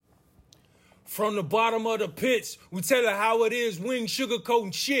From the bottom of the pits, we tell her how it is. We ain't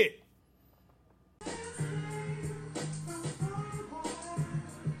sugarcoating shit.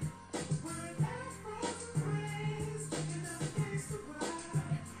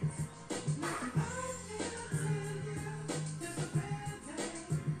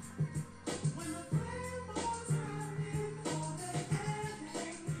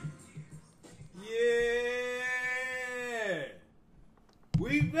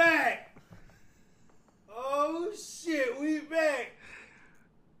 We back. Oh shit, we back.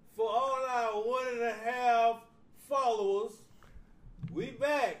 For all our 1.5 followers, we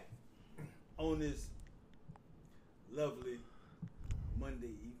back on this lovely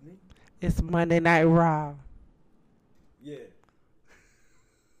Monday evening. It's Monday Night Raw. Yeah.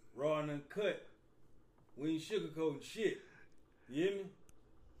 Raw and uncut. We ain't sugarcoating shit. You hear me?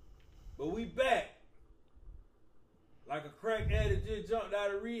 But we back. Like a crack addict just jumped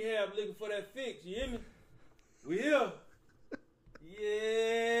out of rehab looking for that fix. You hear me? We here.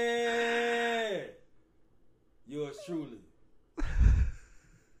 Yeah. Yours truly.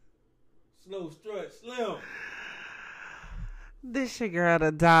 Slow strut slim. This your girl,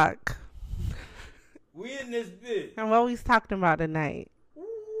 the Doc. We in this bitch. And what we talking about tonight?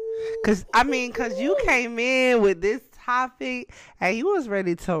 Cause you came in with this topic and you was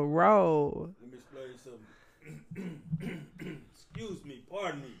ready to roll. Let me explain something. Excuse me,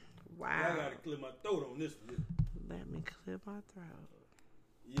 pardon me. Wow. I gotta clear my throat on this one. Let me clear my throat.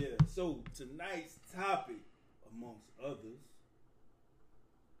 Yeah, so tonight's topic, amongst others,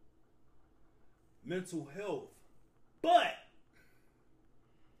 mental health. But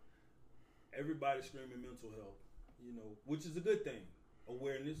everybody's screaming mental health, which is a good thing.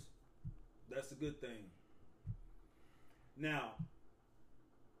 Awareness, that's a good thing. Now,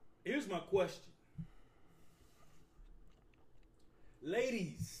 here's my question.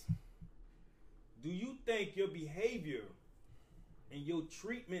 Ladies, do you think your behavior and your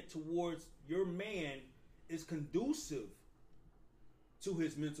treatment towards your man is conducive to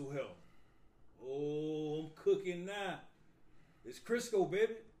his mental health? Oh, I'm cooking now. It's Crisco,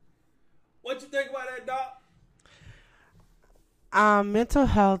 baby. What you think about that, Doc? Mental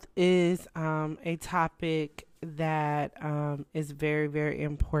health is a topic that is very, very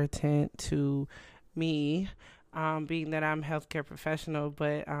important to me. Being that I'm a healthcare professional,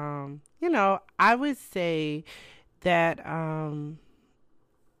 but, I would say that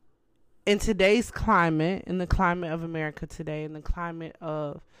in today's climate, in the climate of America today, in the climate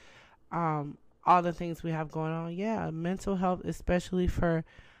of all the things we have going on, mental health, especially for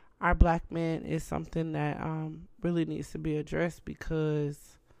our black men, is something that really needs to be addressed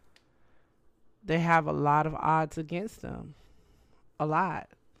because they have a lot of odds against them. A lot.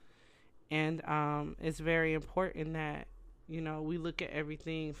 And it's very important that, we look at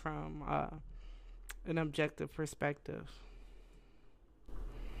everything from an objective perspective.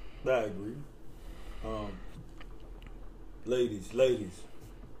 I agree. Ladies,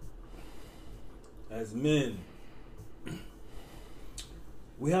 as men,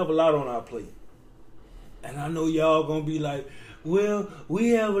 we have a lot on our plate. And I know y'all gonna be like, well, we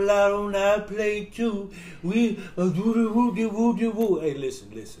have a lot on our plate too. We do. Hey, listen.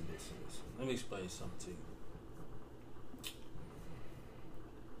 Let me explain something to you.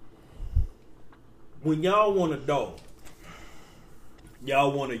 When y'all want a dog,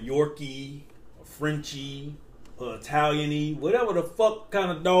 y'all want a Yorkie, a Frenchie, a Italian-y, whatever the fuck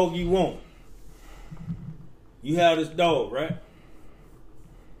kind of dog you want. You have this dog, right?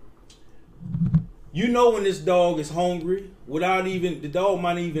 You know when this dog is hungry, the dog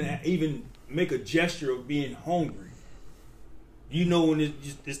might even make a gesture of being hungry. You know when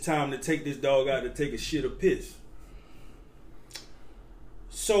it's time to take this dog out to take a shit or piss.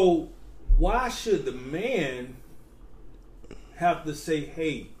 So why should the man have to say,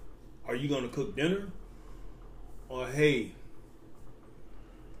 hey, are you going to cook dinner? Or, hey,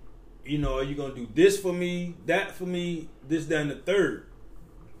 are you going to do this for me, that for me, this, that, and the third?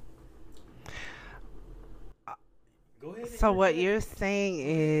 Go ahead. So what you're saying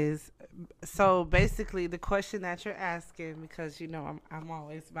is, so basically the question that you're asking, because I'm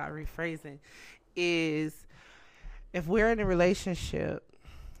always about rephrasing, is if we're in a relationship,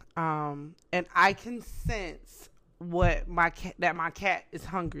 and I can sense that my cat is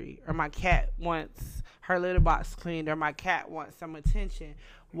hungry, or my cat wants her litter box cleaned, or my cat wants some attention,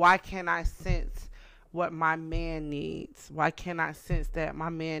 why can't I sense what my man needs? Why can't I sense that my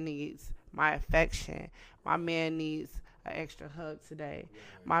man needs my affection? My man needs an extra hug today.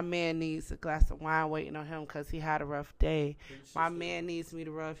 My man needs a glass of wine waiting on him because he had a rough day. My man needs me to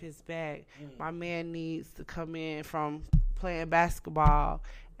rub his back. My man needs to come in from playing basketball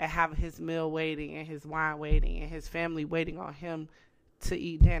and have his meal waiting and his wine waiting and his family waiting on him to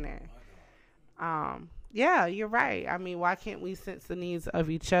eat dinner. Yeah, you're right. I mean, why can't we sense the needs of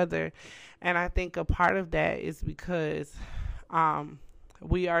each other? And I think a part of that is because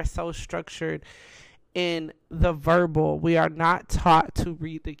we are so structured in the verbal. We are not taught to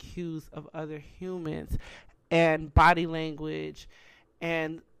read the cues of other humans and body language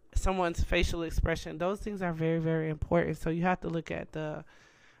and someone's facial expression. Those things are very, very important. So you have to look at the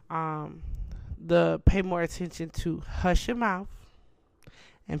pay more attention to hush your mouth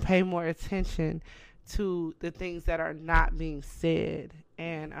and pay more attention to the things that are not being said.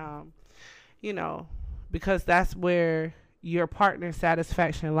 And, you know, because that's where your partner's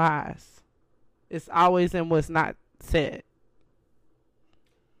satisfaction lies. It's always in what's not said.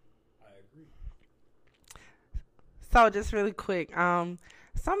 I agree. So just really quick,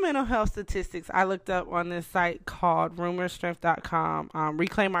 some mental health statistics I looked up on this site called rumorstrength.com,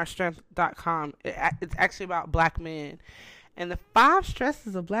 reclaimourstrength.com. It's actually about black men. And the 5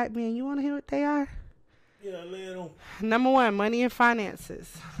 stresses of black men, you want to hear what they are? Yeah, lay it on. Number 1, money and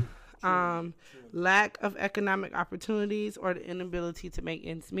finances. Lack of economic opportunities or the inability to make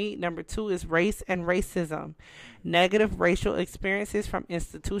ends meet. Number 2 is race and racism. Negative racial experiences from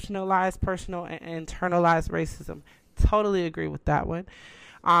institutionalized, personal, and internalized racism. Totally agree with that one.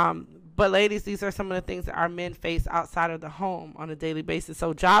 But ladies, these are some of the things that our men face outside of the home on a daily basis.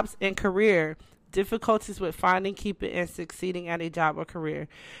 So jobs and career, difficulties with finding, keeping, and succeeding at a job or career.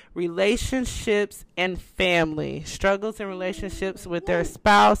 Relationships and family, struggles in relationships with their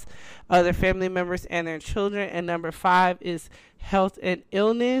spouse, other family members, and their children. And number 5 is health and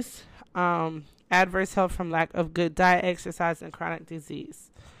illness, adverse health from lack of good diet, exercise, and chronic disease.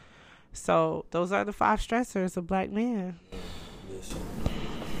 So those are the 5 stressors of black men. Listen,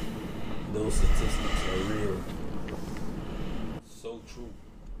 those statistics are real. So true.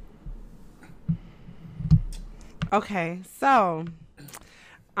 Okay, so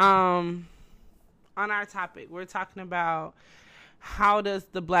on our topic, we're talking about how does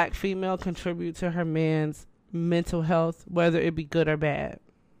the black female contribute to her man's mental health, whether it be good or bad.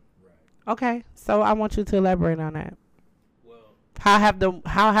 Right. Okay, so I want you to elaborate on that. Well, how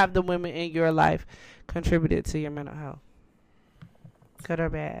have the women in your life contributed to your mental health, good or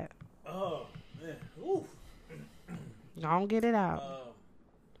bad? Oh man, oof. Don't get it out.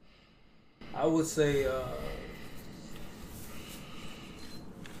 I would say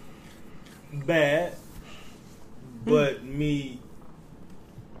bad, but me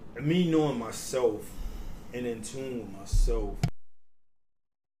knowing myself and in tune with myself,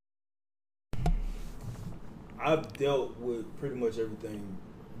 I've dealt with pretty much everything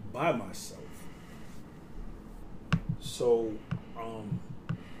by myself. So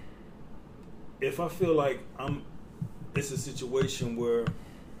if I feel like it's a situation where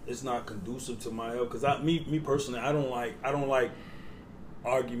it's not conducive to my health, because me personally, I don't like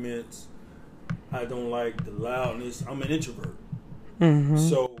arguments. I don't like the loudness. I'm an introvert. Mm-hmm.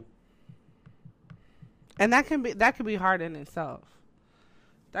 So, and that can be hard in itself.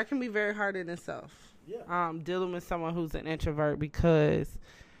 That can be very hard in itself. Yeah. Dealing with someone who's an introvert because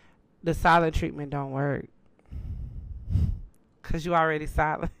the silent treatment don't work. Because you already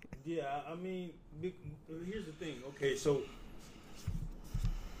silent. Yeah, I mean, here's the thing. Okay, so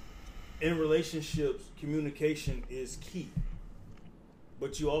in relationships, communication is key.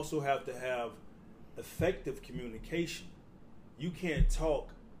 But you also have to have effective communication. You can't talk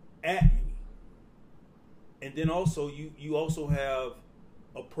at me. And then also, you also have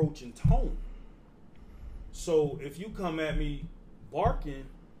approach and tone. So if you come at me barking,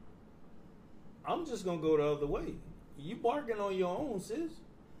 I'm just going to go the other way. You barking on your own, sis.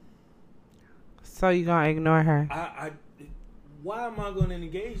 So you going to ignore her? Why am I going to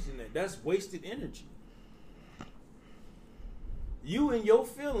engage in that? That's wasted energy. You and your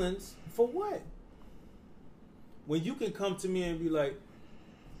feelings for what? When you can come to me and be like,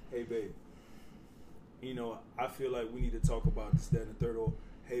 hey, babe, I feel like we need to talk about this, that, and the third. Or,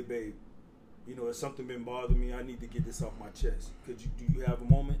 hey, babe, has something been bothering me? I need to get this off my chest. Do you have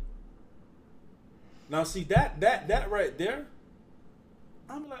a moment? Now, see, that right there,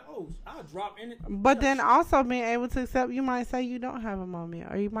 I'm like, oh, I'll drop in it. But then also being able to accept, you might say you don't have a moment,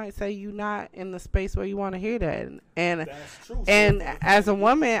 or you might say you're not in the space where you want to hear that. And that's true. And as a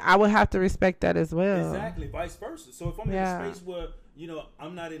woman, I would have to respect that as well. Exactly, vice versa. So if I'm in a space where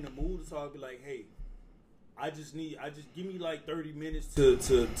I'm not in the mood, so I'll be like, hey, I just give me like 30 minutes to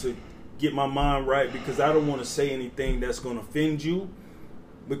get my mind right, because I don't want to say anything that's going to offend you,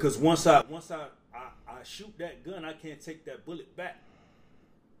 because once I shoot that gun, I can't take that bullet back.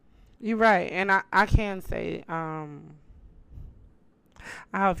 You're right, and I can say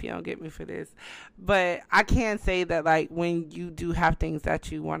I hope you don't get me for this. But I can say that, like, when you do have things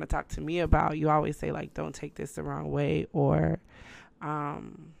that you want to talk to me about, you always say, like, don't take this the wrong way. Or, I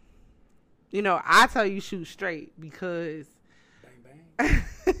tell you shoot straight because Bang,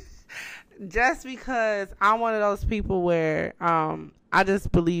 bang. just because I'm one of those people where I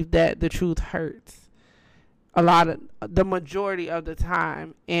just believe that the truth hurts the majority of the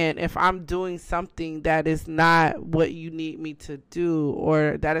time. And if I'm doing something that is not what you need me to do,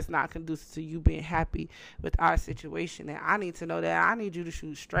 or that is not conducive to you being happy with our situation, then I need to know that I need you to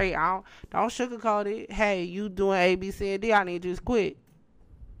shoot straight. Don't sugarcoat it. Hey, you doing A, B, C, and D. I need you to quit.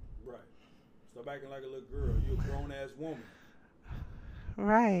 Right. Stop acting like a little girl. You're a grown ass woman.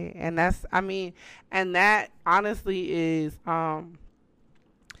 Right. And that honestly is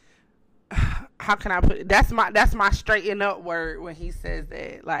how can I put it? That's my straighten up word when he says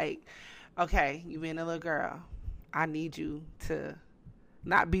that. Like, okay, you being a little girl, I need you to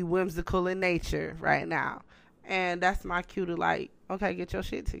not be whimsical in nature right now. And that's my cue to, like, okay, get your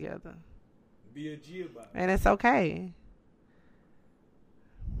shit together. Be a G about it. And it's okay.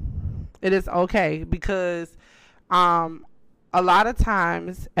 It is okay because a lot of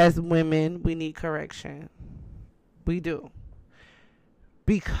times as women we need correction. We do.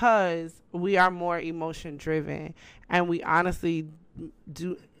 Because we are more emotion driven, and we honestly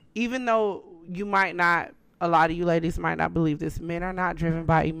do, even though a lot of you ladies might not believe this, men are not driven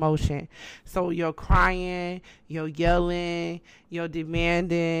by emotion. So you're crying, you're yelling, you're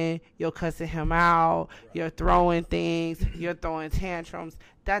demanding, you're cussing him out, you're throwing things, you're throwing tantrums.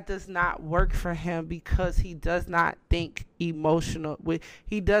 That does not work for him because he does not think emotional.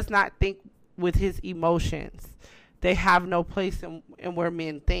 He does not think with his emotions. They have no place in where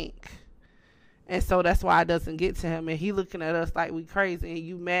men think. And so that's why it doesn't get to him. And he looking at us like we crazy. And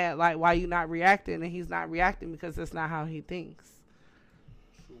you mad, like, why you not reacting? And he's not reacting because that's not how he thinks.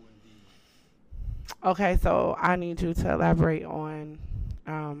 True indeed. Okay, so I need you to elaborate on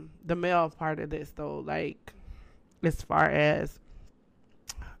the male part of this, though. Like, as far as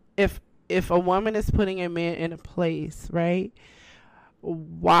if a woman is putting a man in a place, right?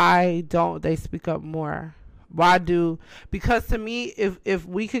 Why don't they speak up more? Because to me, if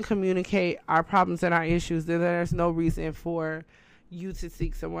we can communicate our problems and our issues, then there's no reason for you to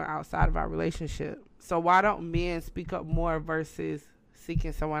seek someone outside of our relationship. So why don't men speak up more versus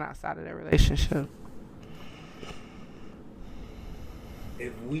seeking someone outside of their relationship?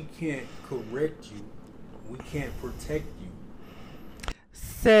 If we can't correct you, we can't protect you.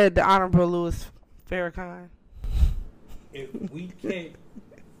 Said the Honorable Louis Farrakhan. If we can't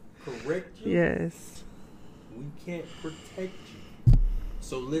correct you, yes, we can't protect you.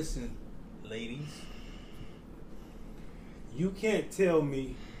 So listen, ladies. You can't tell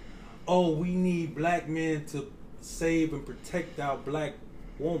me, oh, we need black men to save and protect our black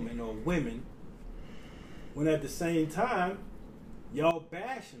woman or women, when at the same time, y'all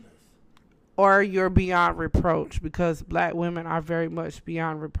bashing us. Or you're beyond reproach, because black women are very much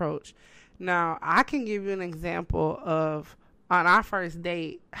beyond reproach. Now, I can give you an example of on our first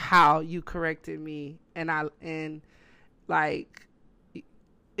date how you corrected me, and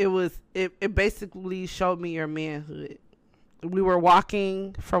it basically showed me your manhood. We were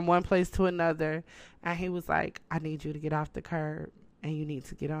walking from one place to another, and he was like, I need you to get off the curb, and you need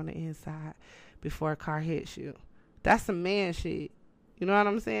to get on the inside before a car hits you. That's some man shit. You know what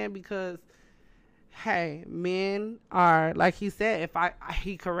I'm saying? Because, hey, men are, like he said,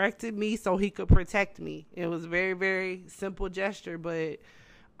 he corrected me so he could protect me. It was a very, very simple gesture, but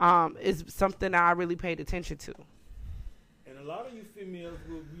it's something that I really paid attention to. And a lot of you females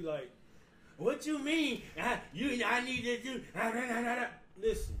will be like, what you mean? I need to do.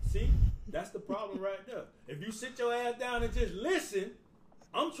 Listen, see? That's the problem right there. If you sit your ass down and just listen,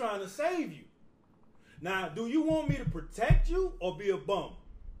 I'm trying to save you. Now, do you want me to protect you or be a bum?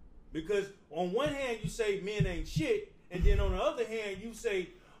 Because on one hand, you say men ain't shit, and then on the other hand, you say,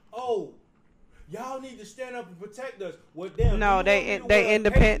 oh, y'all need to stand up and protect us. Well, damn. No, they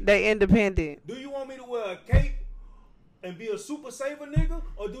independent. Do you want me to wear a cape and be a super saver nigga,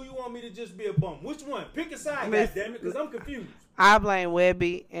 or do you want me to just be a bum? Which one? Pick a side, goddammit, because I'm confused. I blame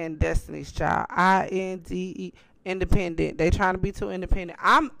Webby and Destiny's Child. INDE. Independent. They trying to be too independent.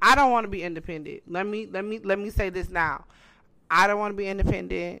 I don't want to be independent. Let me say this now. I don't want to be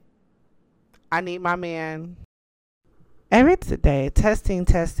independent. I need my man. Every today, testing.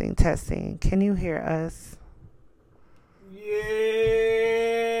 Can you hear us? Yeah.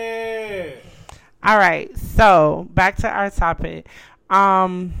 All right. So back to our topic.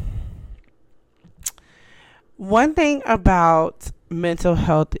 One thing about mental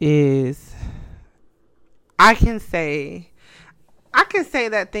health is, I can say I can say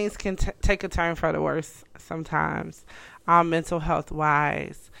that things can take a turn for the worse sometimes, mental health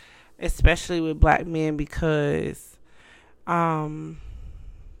wise, especially with black men, because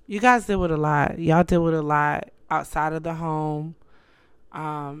you guys deal with a lot. Y'all deal with a lot outside of the home,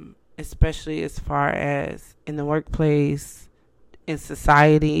 especially as far as in the workplace, in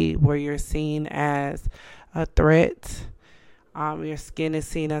society, where you're seen as a threat. Your skin is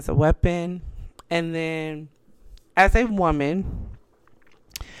seen as a weapon. And then as a woman,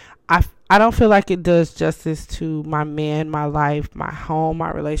 I don't feel like it does justice to my man, my life, my home,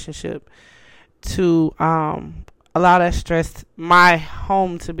 my relationship, to allow that stress, my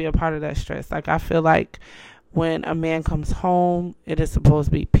home, to be a part of that stress. Like, I feel like when a man comes home, it is supposed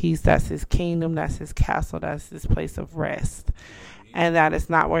to be peace. That's his kingdom. That's his castle. That's his place of rest. And that is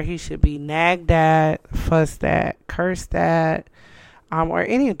not where he should be nagged at, fussed at, cursed at, or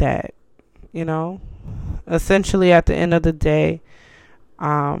any of that. You know, essentially, at the end of the day,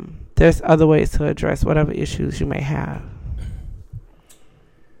 there's other ways to address whatever issues you may have.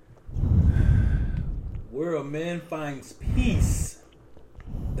 Where a man finds peace,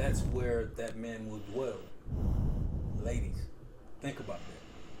 that's where that man will dwell. Ladies, think about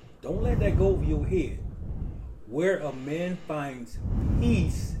that. Don't let that go over your head. Where a man finds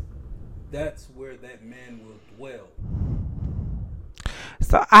peace, that's where that man will dwell.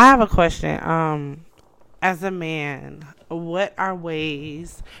 So I have a question. As a man, what are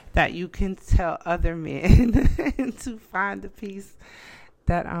ways that you can tell other men to find the peace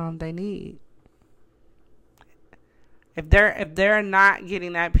that they need? If they're not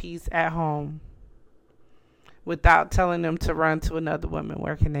getting that peace at home, without telling them to run to another woman,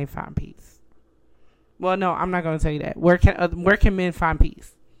 where can they find peace? Well, no, I'm not going to tell you that. Where can men find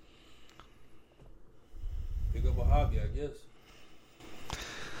peace? Pick up a hobby, I guess.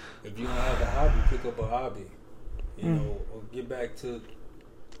 If you don't have a hobby, pick up a hobby. You know, or get back to.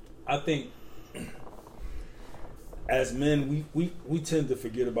 I think as men, we tend to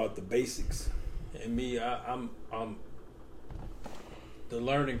forget about the basics. And me, I'm the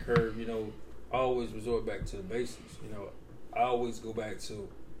learning curve. You know, I always resort back to the basics. You know, I always go back to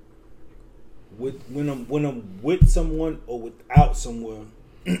when I'm with someone or without someone.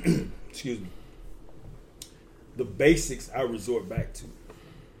 Excuse me. The basics I resort back to,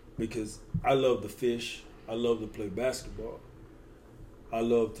 because I love to fish. I love to play basketball. I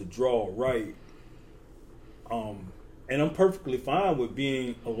love to draw, write. And I'm perfectly fine with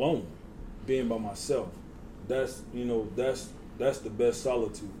being alone, being by myself. That's the best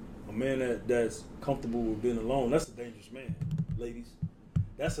solitude. A man that's comfortable with being alone, that's a dangerous man, ladies.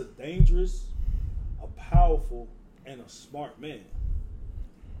 That's a dangerous, a powerful, and a smart man.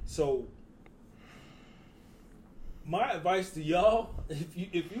 So my advice to y'all, if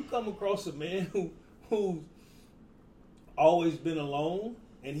you come across a man who's always been alone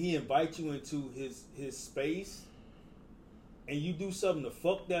and he invites you into his space and you do something to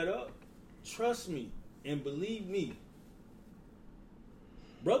fuck that up, trust me and believe me,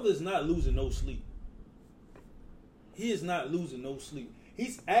 brother is not losing no sleep. He is not losing no sleep.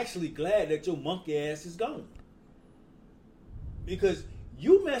 He's actually glad that your monkey ass is gone, because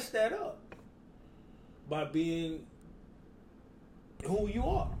you messed that up by being who you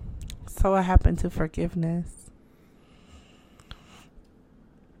are. So what happened to forgiveness?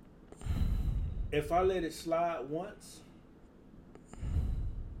 If I let it slide once,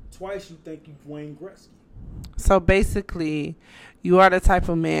 twice you think you Wayne Gretzky. So basically, you are the type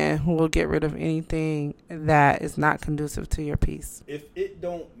of man who will get rid of anything that is not conducive to your peace. If it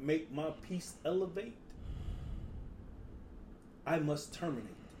don't make my peace elevate, I must terminate.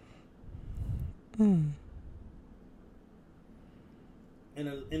 In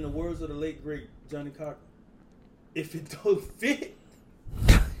the words of the late great Johnny Cochran, if it don't fit,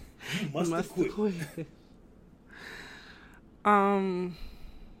 you must quit.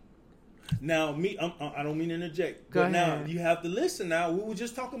 Now, I don't mean to interject. Go but ahead. Now, you have to listen now. We were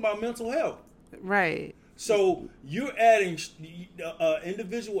just talking about mental health. Right. So, you're adding,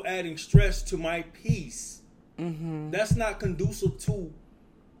 individual adding stress to my peace. Mm-hmm. That's not conducive to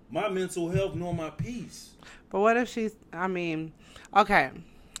my mental health nor my peace. But what if she's, okay.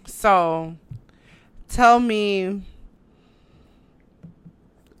 So, tell me,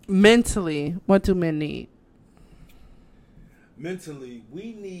 mentally, what do men need? Mentally,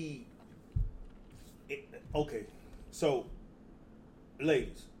 we need... Okay, so,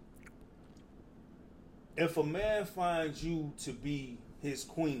 ladies, if a man finds you to be his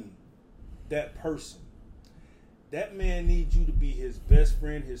queen, that person, that man needs you to be his best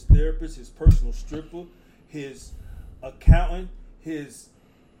friend, his therapist, his personal stripper, his accountant, his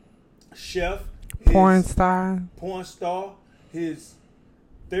chef, porn star. his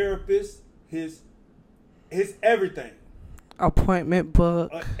therapist, his everything. Appointment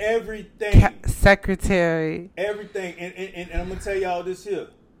book. Everything. Secretary. Everything. And I'm going to tell y'all this here.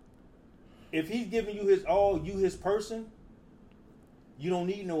 If he's giving you his all, you his person, you don't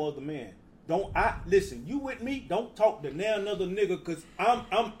need no other man. Listen, you with me? Don't talk to now another nigga, because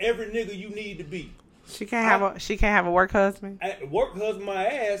I'm every nigga you need to be. She can't have a work husband? Work husband my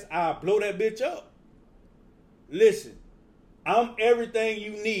ass, I'll blow that bitch up. Listen, I'm everything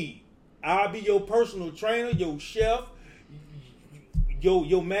you need. I'll be your personal trainer, your chef,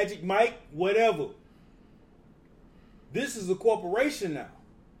 your Magic Mike, whatever. This is a corporation now.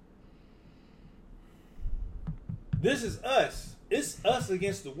 This is us. It's us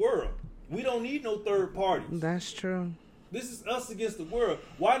against the world. We don't need no third parties. That's true. This is us against the world.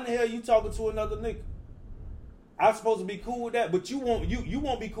 Why in the hell you talking to another nigga? I'm supposed to be cool with that, but you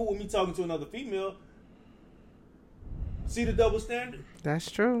won't be cool with me talking to another female. See the double standard? That's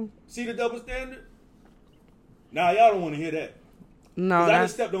true. See the double standard? Nah, y'all don't want to hear that. No, I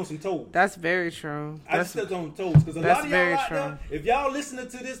just stepped on some toes. That's very true. I just stepped on toes. Because a lot of y'all out true. there, if y'all listening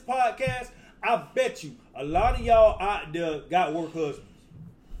to this podcast, I bet you a lot of y'all out there got work husbands.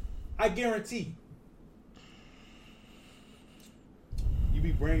 I guarantee. You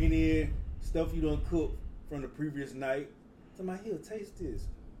be bringing in stuff you done cooked from the previous night. Somebody, here, taste this.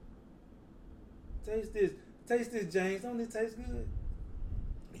 Taste this. Taste this, James. Don't it taste good?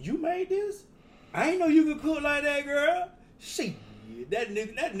 You made this? I ain't know you could cook like that, girl. Shit, that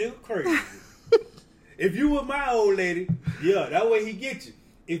nigga crazy. If you was my old lady, yeah, that way he get you.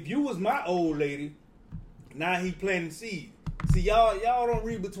 If you was my old lady, now he planting seed. See, y'all don't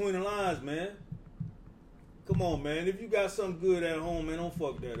read between the lines, man. Come on, man. If you got something good at home, man, don't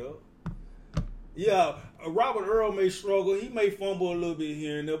fuck that up. Yeah, Robert Earl may struggle. He may fumble a little bit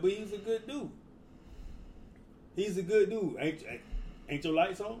here and there, but he's a good dude. He's a good dude. Ain't your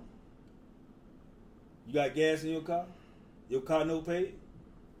lights on? You got gas in your car? Your car no paid?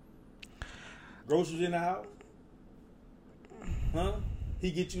 Groceries in the house? Huh?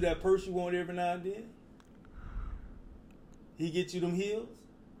 He get you that purse you want every now and then? He get you them heels?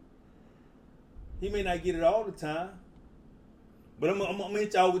 He may not get it all the time. But I'm gonna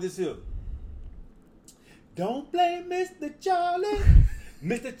hit y'all with this here. Don't blame Mr. Charlie.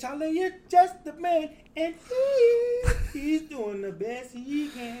 Mr. Charlie is just the man, and he's doing the best he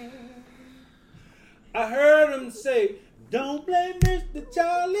can. I heard him say, don't blame Mr.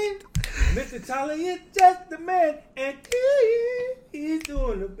 Charlie. Mr. Charlie is just the man, and he's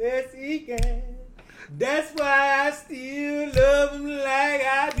doing the best he can. That's why I still love him like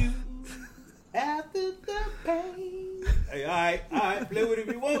I do. After the pain. Hey, all right, play with it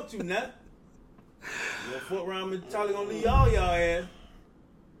if you want to now. You gonna fuck around with Charlie, gonna leave all y'all ass.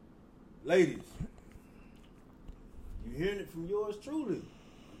 Ladies, you hearing it from yours truly.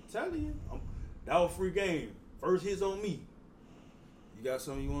 I'm telling you. That was free game. First hits on me. You got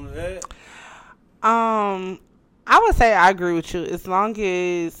something you want to add? I would say I agree with you. As long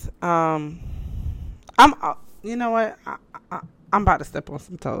as you know what? I'm about to step on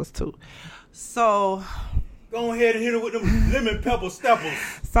some toes too. So go ahead and hit it with them lemon pepper steppers.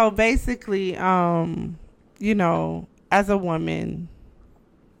 So basically, you know, as a woman,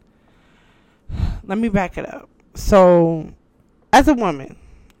 let me back it up. So as a woman,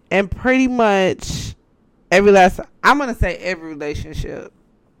 and pretty much I'm going to say every relationship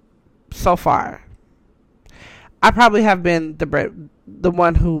so far, I probably have been the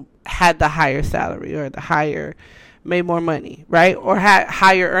one who had the higher salary or made more money, right? Or had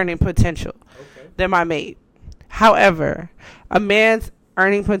higher earning potential than my mate. However, a man's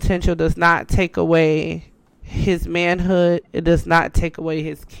earning potential does not take away his manhood. It does not take away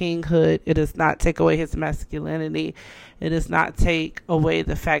his kinghood. It does not take away his masculinity. It does not take away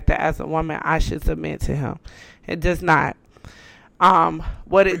the fact that as a woman, I should submit to him. It does not.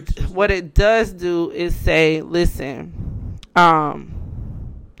 What it does do is say, listen,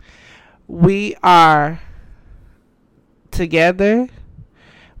 we are together.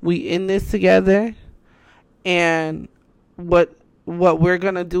 We in this together. And what we're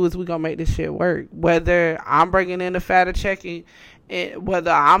going to do is we're going to make this shit work. Whether I'm bringing in a fatter check and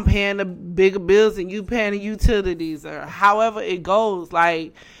whether I'm paying the bigger bills and you paying the utilities or however it goes.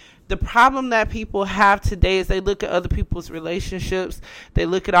 Like, the problem that people have today is they look at other people's relationships. They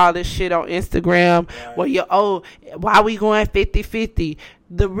look at all this shit on Instagram. Right. Well, why we going 50-50?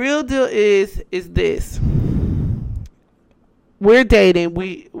 The real deal is this. We're dating.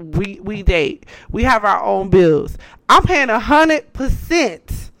 We date. We have our own bills. I'm paying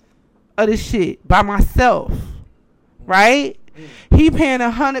 100% of this shit by myself, right? He paying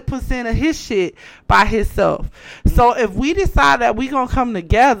 100% of his shit by himself. So if we decide that we gonna come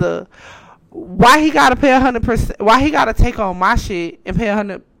together, why he gotta pay 100%? Why he gotta take on my shit and pay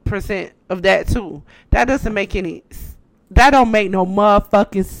 100% of that too? That doesn't make any. That don't make no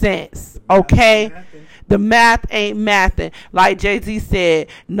motherfucking sense. Okay, the math ain't mathing. Like Jay-Z said,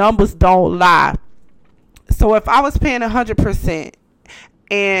 numbers don't lie. So if I was paying 100%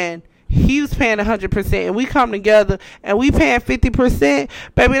 and he was paying 100%, and we come together and we paying 50%,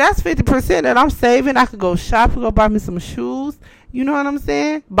 baby, that's 50% that I'm saving. I could go shopping, go buy me some shoes. You know what I'm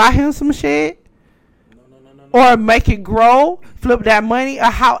saying? Buy him some shit. Or make it grow, flip that money, or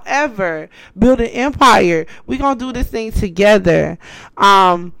however, build an empire. We gonna do this thing together.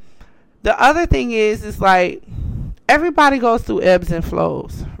 The other thing is like everybody goes through ebbs and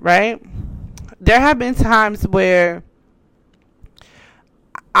flows, right? There have been times where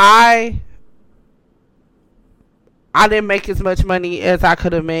I didn't make as much money as I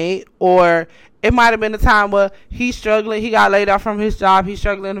could have made, or it might have been a time where he's struggling. He got laid off from his job. He's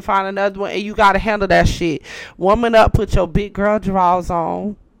struggling to find another one, and you got to handle that shit. Woman up, put your big girl drawers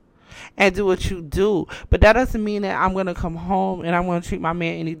on, and do what you do. But that doesn't mean that I'm going to come home and I'm going to treat my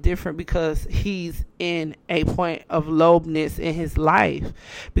man any different because he's in a point of lowness in his life.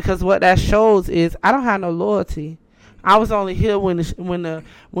 Because what that shows is I don't have no loyalty. I was only here when the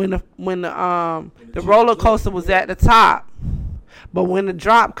roller coaster was at the top. But when the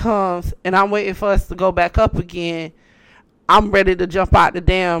drop comes and I'm waiting for us to go back up again, I'm ready to jump out the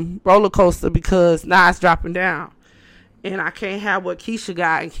damn roller coaster because now it's dropping down. And I can't have what Keisha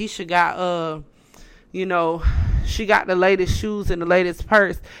got. And Keisha got, she got the latest shoes and the latest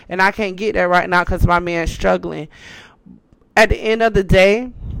purse. And I can't get that right now because my man's struggling. At the end of the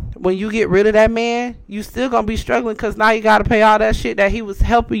day, when you get rid of that man, you still going to be struggling because now you got to pay all that shit that he was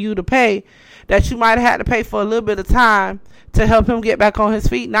helping you to pay that you might have had to pay for a little bit of time to help him get back on his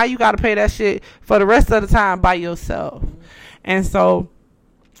feet. Now you got to pay that shit for the rest of the time by yourself. And so,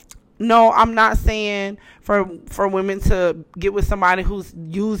 no, I'm not saying for women to get with somebody who's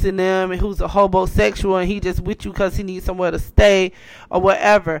using them and who's a homosexual and he just with you because he needs somewhere to stay or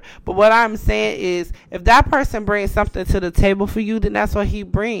whatever. But what I'm saying is if that person brings something to the table for you, then that's what he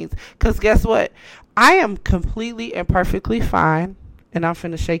brings. Because guess what? I am completely and perfectly fine. And I'm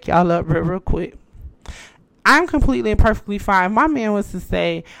finna shake y'all up real quick. I'm completely and perfectly fine. My man was to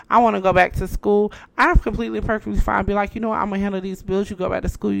say, I want to go back to school. I'm completely and perfectly fine. Be like, you know what? I'm going to handle these bills. You go back to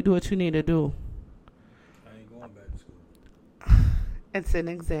school. You do what you need to do. I ain't going back to school. It's an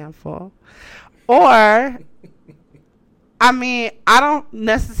example. Or, I mean, I don't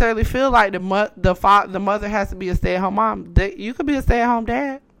necessarily feel like the mother has to be a stay-at-home mom. You could be a stay-at-home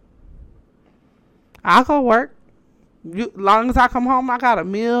dad. I'll go work. Long as I come home, I got a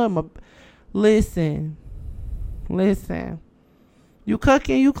meal. And Listen. You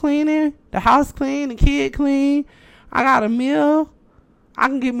cooking, you cleaning, the house clean, the kid clean. I got a meal. I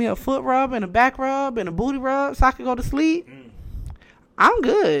can give me a foot rub and a back rub and a booty rub so I can go to sleep. I'm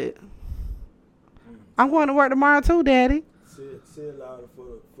good. I'm going to work tomorrow too, Daddy. Say it louder for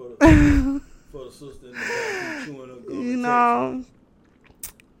the sister in the back who's chewing up gum. You know.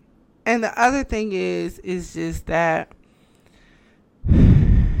 And the other thing is just that,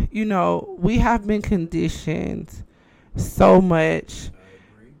 we have been conditioned so much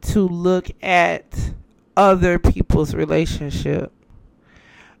to look at other people's relationship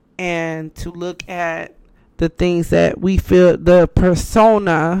and to look at the things that we feel, the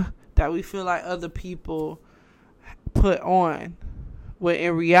persona that we feel like other people put on. When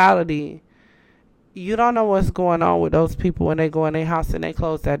in reality, you don't know what's going on with those people when they go in their house and they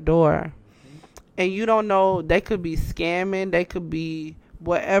close that door. And you don't know, they could be scamming, they could be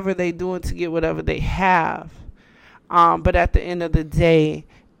whatever they doing to get whatever they have. But at the end of the day,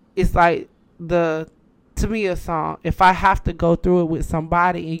 it's like to me a song. If I have to go through it with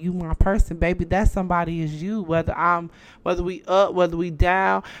somebody and you my person, baby, that somebody is you. Whether we up, whether we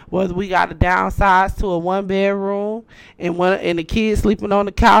down, whether we got to downsize to a 1-bedroom and the kids sleeping on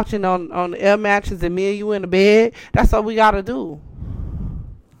the couch and on the air mattress and me and you in the bed, that's what we got to do.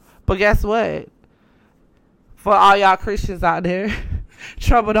 But guess what? For all y'all Christians out there,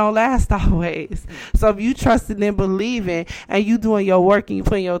 trouble don't last always. So if you trusting and believing and you doing your work and you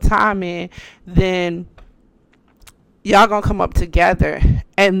putting your time in, then y'all gonna come up together.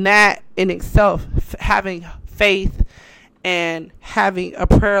 And that in itself, having faith and having a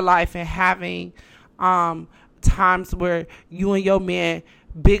prayer life and having times where you and your man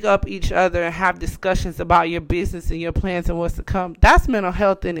big up each other and have discussions about your business and your plans and what's to come, that's mental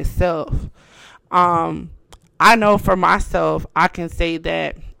health in itself. I know for myself, I can say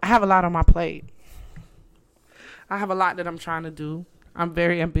that I have a lot on my plate. I have a lot that I'm trying to do. I'm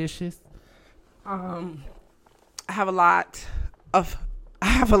very ambitious. I have a lot of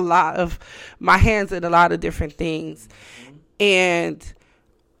my hands in a lot of different things. And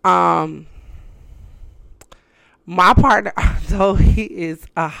my partner, although he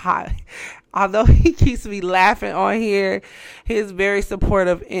keeps me laughing on here, he's very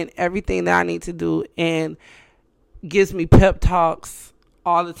supportive in everything that I need to do and gives me pep talks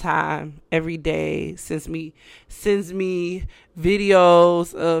all the time, every day, sends me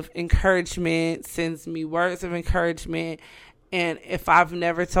videos of encouragement, sends me words of encouragement. And if I've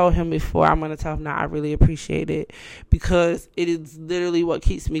never told him before, I'm going to tell him now. I really appreciate it because it is literally what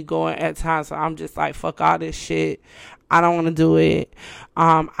keeps me going at times. So I'm just like, fuck all this shit. I don't want to do it.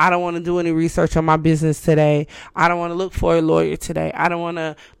 I don't want to do any research on my business today. I don't want to look for a lawyer today. I don't want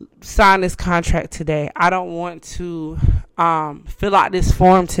to sign this contract today. I don't want to fill out this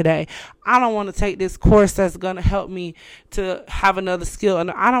form today. I don't want to take this course that's going to help me to have another skill.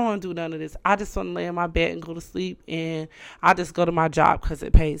 And I don't want to do none of this. I just want to lay in my bed and go to sleep. And I just go to my job because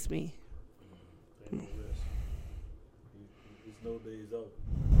it pays me. There's no days off.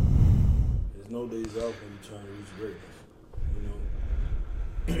 There's no days off when you're trying to reach greatness.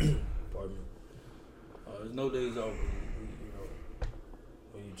 Pardon me. There's no days off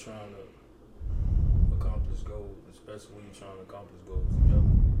when you're trying to accomplish goals, especially when you're trying to accomplish goals together.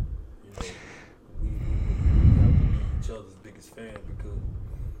 We have to be each other's biggest fan because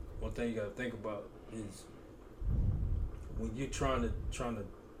one thing you got to think about is when you're trying to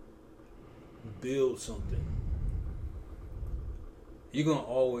build something, you're gonna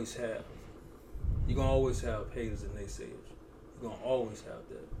always have haters and naysayers. You're gonna always have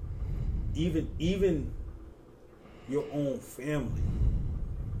that. Even your own family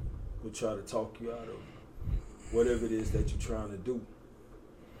will try to talk you out of whatever it is that you're trying to do.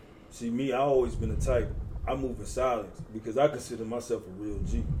 See, me, I always been the type, I move in silence because I consider myself a real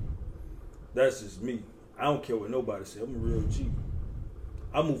G. That's just me. I don't care what nobody says. I'm a real G.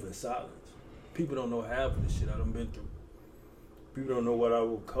 I move in silence. People don't know half of the shit I done been through. People don't know what I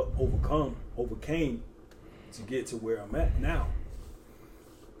overcame to get to where I'm at now.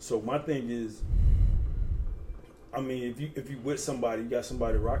 So my thing is, I mean, if you with somebody, you got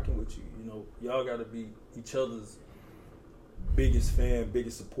somebody rocking with you, y'all got to be each other's biggest fan,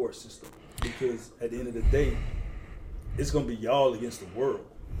 biggest support system. Because at the end of the day, it's gonna be y'all against the world.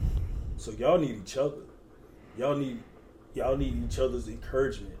 So y'all need each other. Y'all need each other's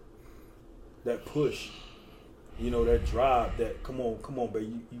encouragement, that push. That drive, that come on,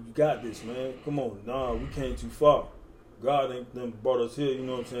 baby, you got this, man. Come on, nah, we came too far. God ain't done brought us here, you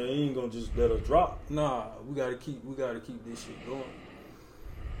know what I'm saying? He ain't gonna just let us drop. Nah, we gotta keep this shit going.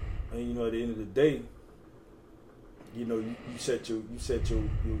 And at the end of the day, you set your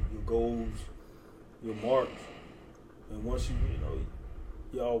goals, your marks, and once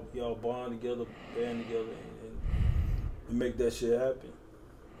y'all bond together, band together, and make that shit happen.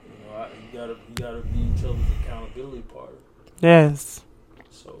 You gotta be each other's accountability partner. Yes.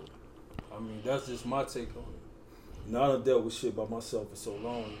 So, I mean, that's just my take on it. I done dealt with shit by myself for so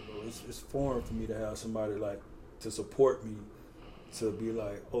long. It's foreign for me to have somebody like to support me, to be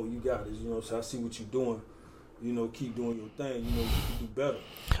like, oh, you got it. So I see what you're doing. Keep doing your thing. You can do better.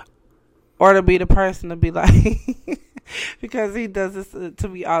 Or to be the person to be like, because he does this to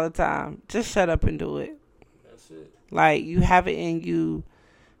me all the time. Just shut up and do it. That's it. Like, you have it in you.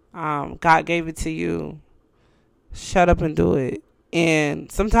 God gave it to you. Shut up and do it. And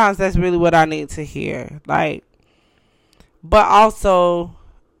sometimes that's really what I need to hear. Like, but also,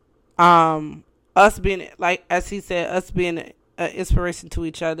 us being, like, as he said, us being an inspiration to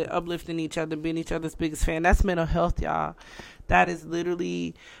each other, uplifting each other, being each other's biggest fan. That's mental health, y'all. That is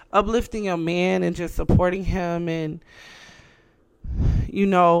literally uplifting your man and just supporting him. And,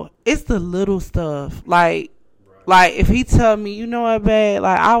 it's the little stuff. Like, if he tell me, you know what, babe,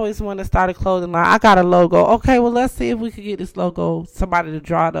 like, I always want to start a clothing line. I got a logo. Okay, well, let's see if we could get this logo, somebody to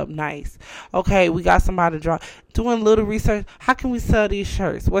draw it up nice. Okay, we got somebody to draw. Doing little research. How can we sell these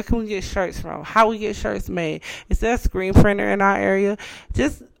shirts? Where can we get shirts from? How we get shirts made? Is there a screen printer in our area?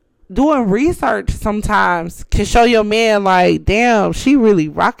 Just doing research sometimes can show your man, like, damn, she really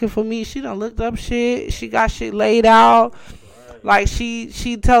rocking for me. She done looked up shit. She got shit laid out. Like,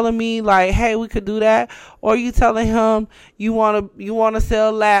 she telling me, like, hey, we could do that. Or you telling him you want to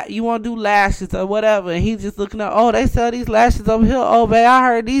sell you want to do lashes or whatever, and he's just looking up, oh, they sell these lashes over here. Oh, babe, I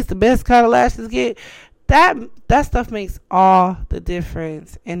heard these the best kind of lashes get. That stuff makes all the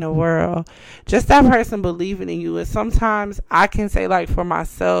difference in the world. Just that person believing in you. And sometimes I can say, like, for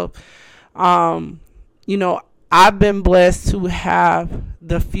myself, I've been blessed to have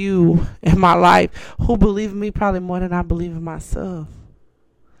the few in my life who believe in me probably more than I believe in myself.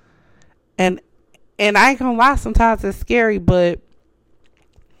 And I ain't gonna lie, sometimes it's scary, but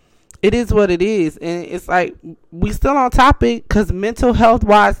it is what it is. And it's like, we still on topic, because mental health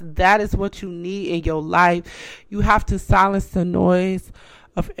wise, that is what you need in your life. You have to silence the noise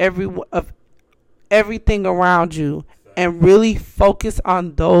of everything around you and really focus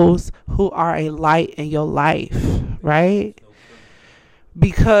on those who are a light in your life, right?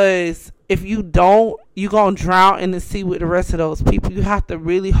 Because if you don't, you're going to drown in the sea with the rest of those people. You have to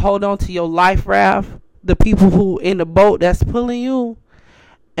really hold on to your life raft, the people who in the boat that's pulling you,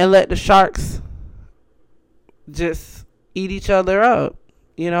 and let the sharks just eat each other up.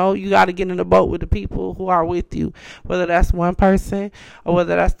 You know, you got to get in the boat with the people who are with you, whether that's one person or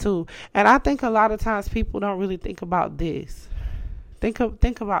whether that's two. And I think a lot of times people don't really think about this. Think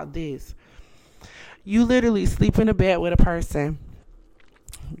about this. You literally sleep in a bed with a person,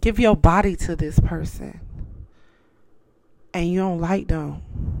 give your body to this person, and you don't like them.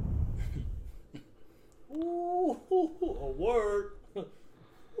 Ooh, a word.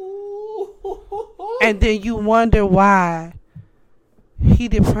 Ooh. And then you wonder why he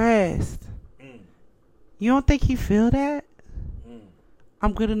depressed. You don't think he feel that?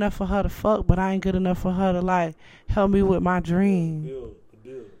 I'm good enough for her to fuck, but I ain't good enough for her to like help me with my dream.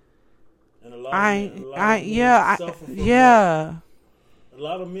 And a lot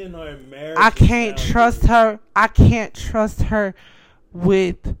of men are in marriage. I can't trust her. I can't trust her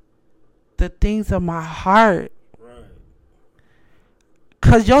with the things of my heart. Right.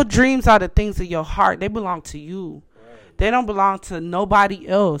 Cause your dreams are the things of your heart. They belong to you. Right. They don't belong to nobody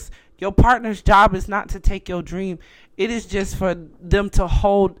else. Your partner's job is not to take your dream. It is just for them to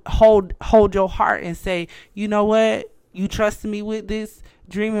hold your heart and say, you know what? You trusted me with this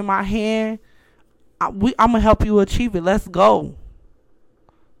dream in my hand. I'm going to help you achieve it. Let's go.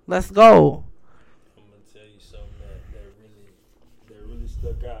 Let's go. I'm going to tell you something that really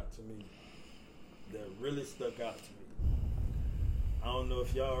stuck out to me. I don't know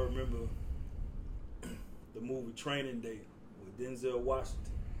if y'all remember the movie Training Day with Denzel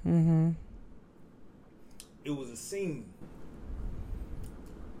Washington. Mm-hmm. It was a scene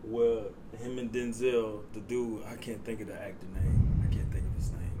where him and Denzel, the dude, I can't think of the actor name. I can't think of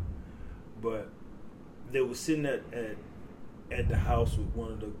his name. But they were sitting at the house with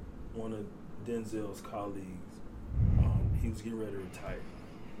one of Denzel's colleagues. He was getting ready to retire.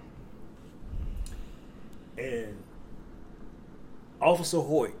 And Officer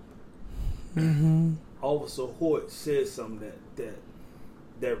Hoyt said something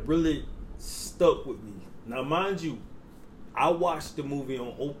that really stuck with me. Now, mind you, I watched the movie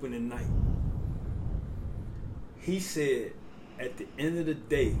on opening night. He said, at the end of the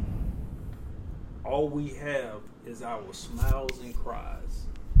day, all we have is our smiles and cries.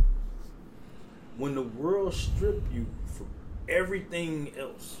 When the world strips you from everything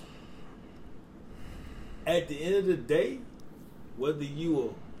else, at the end of the day, whether you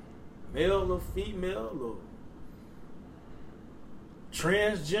are male or female or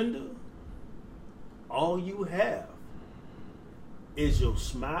transgender, all you have is your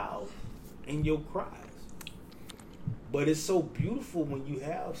smile and your cries. But it's so beautiful when you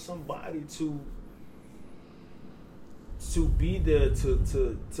have somebody to be there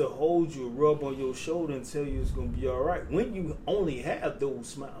to hold you, rub on your shoulder and tell you it's going to be all right. When you only have those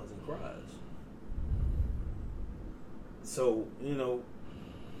smiles and cries. So, you know,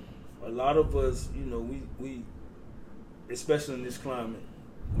 a lot of us, you know, we especially in this climate,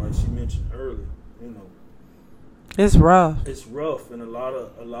 like she mentioned earlier, you know, it's rough. It's rough, and a lot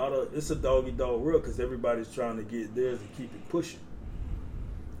of it's a dog world because everybody's trying to get theirs and keep it pushing.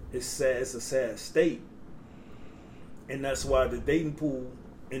 It's sad. It's a sad state, and that's why the dating pool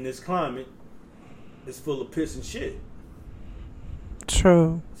in this climate is full of piss and shit.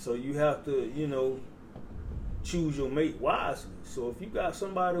 True. So you have to, you know, choose your mate wisely. So if you got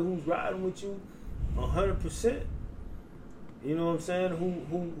somebody who's riding with you 100%, you know what I'm saying,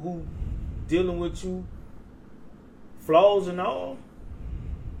 who dealing with you, flaws and all,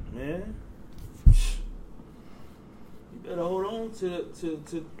 man, you better hold on to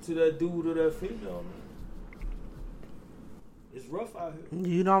that dude or that female, man. It's rough out here.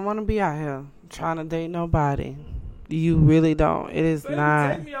 You don't want to be out here trying to date nobody. You really don't. It is Baby,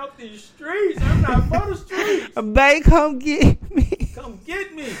 not. take me off these streets. I'm not for the streets. Babe, come get me. Come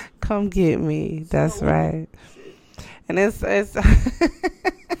get me. Come get me. That's So, right. shit. And it's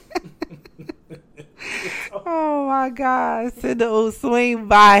oh my God. Said the old swing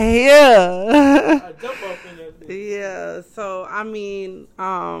by here. I jump up in that bitch. Yeah. So I mean,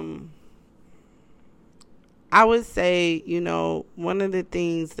 I would say, one of the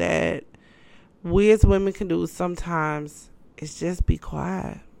things that we as women can do sometimes is just be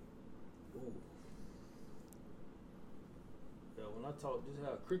quiet. Ooh. Yeah, when I talk, just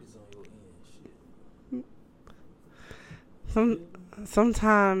have crickets on your end. Shit.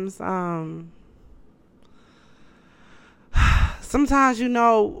 Sometimes,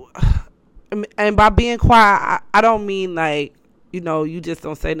 and by being quiet, I don't mean like, you just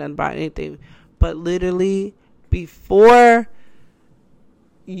don't say nothing about anything, but literally before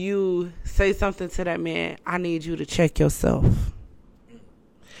you say something to that man, I need you to check yourself.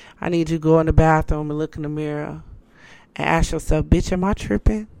 I need you to go in the bathroom and look in the mirror and ask yourself, bitch, am I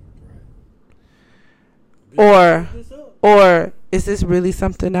tripping? Or is this really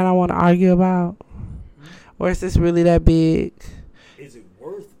something that I want to argue about? Or is this really that big? Is it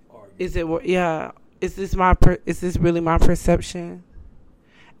worth arguing? Is this really my perception?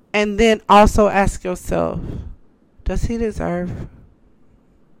 And then also ask yourself, does he deserve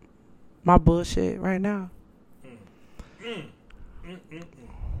my bullshit right now?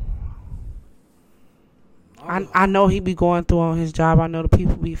 I know he be going through on his job. I know the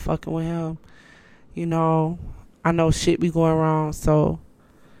people be fucking with him. I know shit be going wrong. So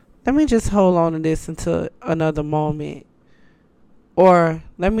let me just hold on to this until another moment. Or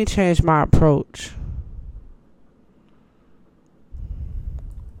let me change my approach.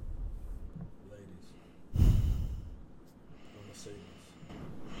 Ladies, I'm going to say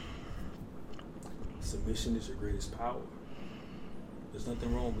this. Submission is your greatest power. There's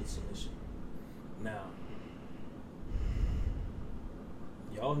nothing wrong with submission. Now,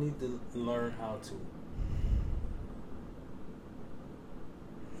 y'all need to learn how to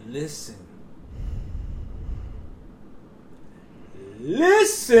listen.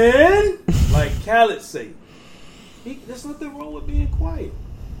 Like Khaled say. There's nothing wrong with being quiet.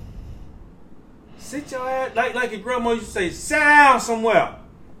 Sit your ass, like your grandma used to say, sit down somewhere.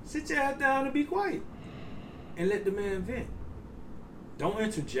 Sit your ass down and be quiet. And let the man vent. Don't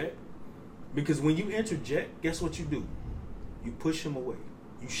interject. Because when you interject, guess what you do? You push him away.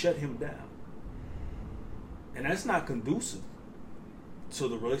 You shut him down. And that's not conducive to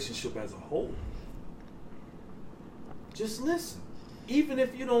the relationship as a whole. Just listen. Even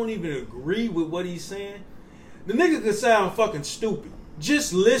if you don't even agree with what he's saying, the nigga could sound fucking stupid.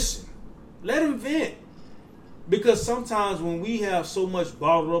 Just listen. Let him vent. Because sometimes when we have so much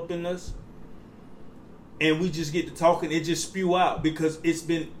bottled up in us and we just get to talking, it just spew out because it's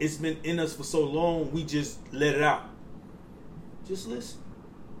been in us for so long, we just let it out. Just listen.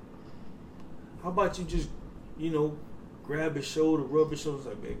 How about you just, grab his shoulder, rub his shoulder,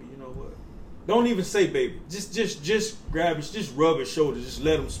 like, baby, you know what? Don't even say baby. Just grab his, just rub his shoulder. Just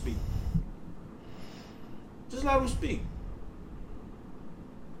let him speak. Just let him speak.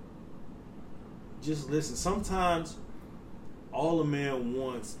 Just listen. Sometimes all a man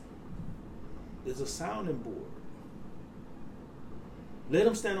wants is a sounding board. Let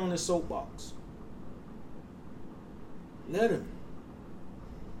him stand on his soapbox. Let him.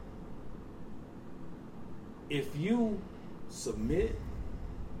 If you submit,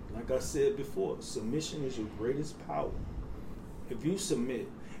 like I said before, submission is your greatest power. If you submit,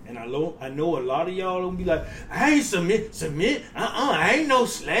 and I know a lot of y'all gonna be like, I ain't submit, I ain't no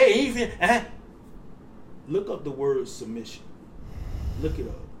slave. Look up the word submission. Look it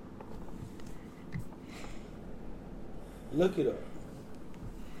up. Look it up.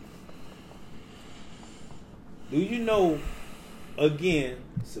 Do you know, again,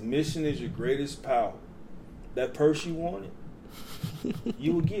 submission is your greatest power. That purse you wanted,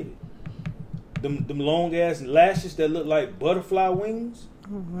 you will get it. Them long ass lashes that look like butterfly wings.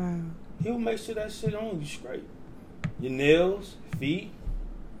 Oh, wow. He'll make sure that shit on you straight. Your nails, feet,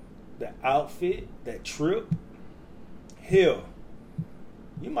 the outfit, that trip. Hell,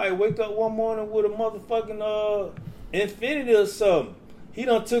 you might wake up one morning with a motherfucking Infinity or something. He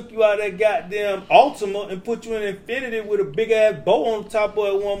done took you out of that goddamn Ultima and put you in Infinity with a big ass bow on top of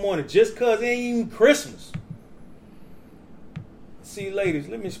it one morning just cause it ain't even Christmas. See, ladies,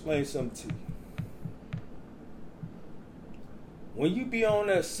 let me explain something to you. When you be on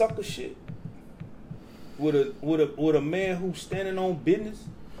that sucker shit with a man who's standing on business,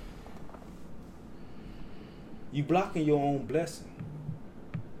 you blocking your own blessing.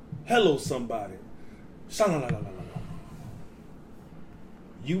 Hello, somebody.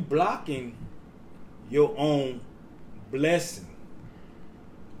 You blocking your own blessing.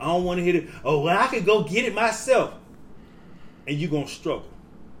 I don't want to hear it. Oh, well, I can go get it myself. And you're going to struggle.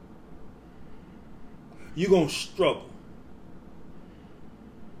 You're going to struggle.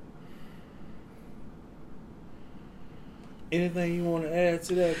 Anything you want to add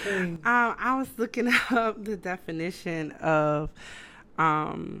to that, Queen? I was looking up the definition of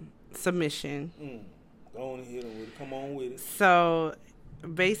submission. Go on and hit them with it. Come on with it. So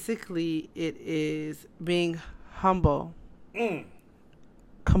basically, it is being humble,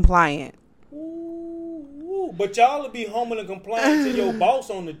 compliant. Ooh, but y'all will be humble and compliant to your boss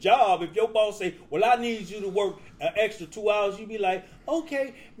on the job. If your boss say, well, I need you to work an extra 2 hours, you be like,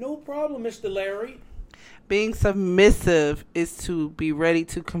 okay, no problem, Mr. Larry. Being submissive is to be ready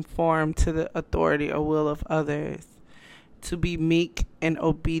to conform to the authority or will of others, to be meek and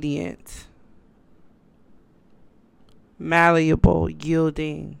obedient, malleable,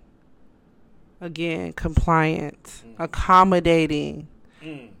 yielding, again, compliant, accommodating,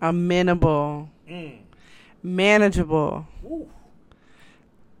 amenable, manageable. Ooh.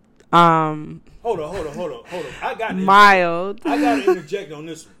 Hold on. I got mild. I got to interject on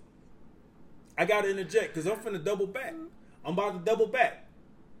this one. I got to interject because I'm finna double back. I'm about to double back.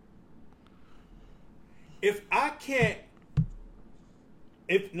 If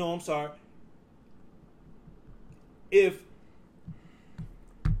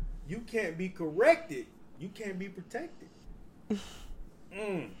you can't be corrected, you can't be protected.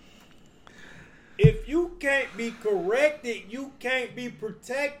 If you can't be corrected, you can't be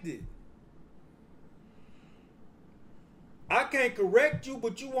protected. I can't correct you,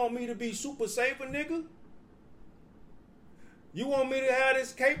 but you want me to be super safe, nigga? You want me to have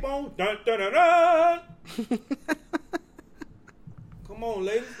this cape on? Dun, dun, dun, dun. Come on,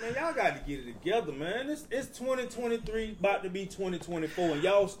 ladies. Man, y'all got to get it together, man. It's 2023, about to be 2024, and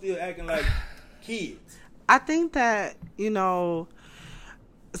y'all still acting like kids. I think that,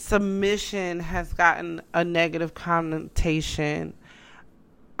 submission has gotten a negative connotation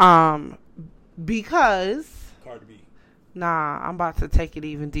because... Cardi B. Nah, I'm about to take it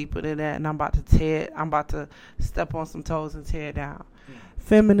even deeper than that, and I'm about to step on some toes and tear it down.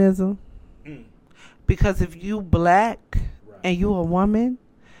 Feminism. Because if you black and you a woman,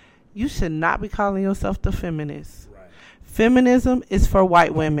 you should not be calling yourself the feminist. Right. Feminism is for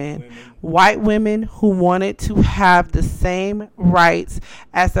white women. White women who wanted to have the same rights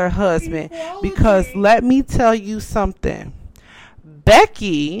as their husband. Equality. Because let me tell you something.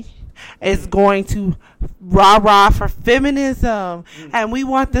 Becky is going to rah-rah for feminism and we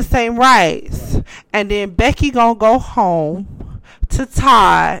want the same rights. And then Becky gonna go home to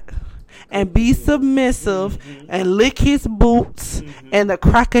Todd and be submissive and lick his boots and the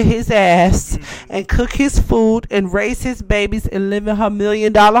crack of his ass and cook his food and raise his babies and live in her $1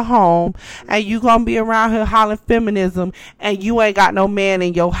 million home. And you gonna be around here hollering feminism and you ain't got no man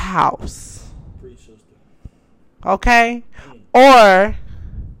in your house. Okay? Or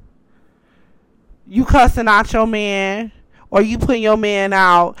you cussing out your man, or you putting your man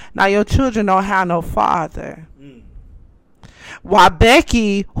out. Now your children don't have no father. While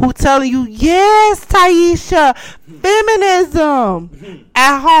Becky, who telling you, yes, Taisha, feminism,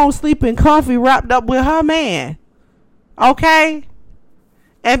 at home sleeping comfy, wrapped up with her man. Okay?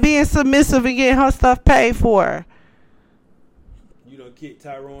 And being submissive and getting her stuff paid for. You done kick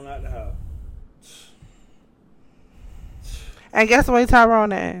Tyrone out the house. And guess where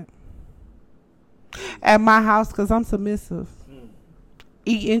Tyrone at? At my house, because I'm submissive.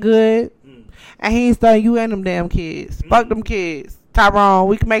 Eating good. And he ain't studying you and them damn kids. Fuck them kids. Tyrone,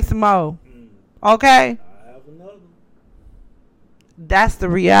 we can make some more. Okay? I have another. That's the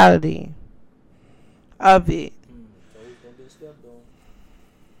reality of it. So it's gonna be stepped on.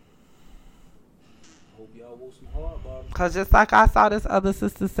 Hope y'all want some hard bottom. Because just like I saw this other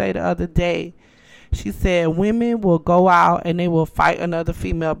sister say the other day, she said women will go out and they will fight another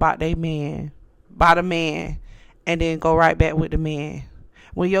female about their man. By the man, and then go right back with the man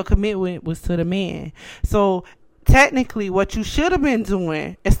when your commitment was to the man. So technically what you should have been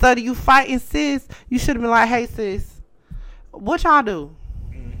doing, instead of you fighting sis, you should have been like, hey sis, what y'all do?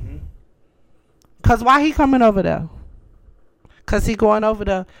 Cause why he coming over there? Cause he going over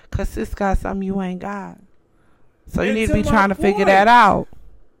there cause sis got something you ain't got. So you need to be trying to figure that out.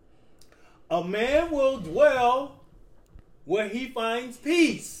 A man will dwell where he finds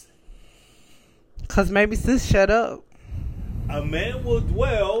peace. Cause maybe sis shut up. A man will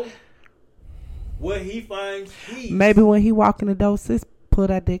dwell where he finds peace. Maybe when he walk in the door, sis pull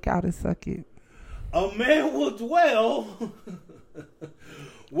that dick out and suck it. A man will dwell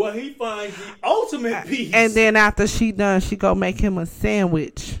where he finds the ultimate peace. And then after she done, she go make him a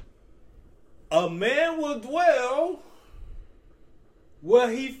sandwich. A man will dwell where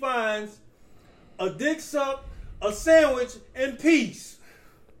he finds a dick suck, a sandwich, and peace.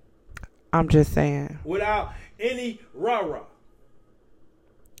 I'm just saying. Without any rah-rah.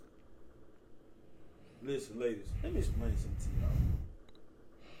 listen, ladies. Let me explain something to y'all.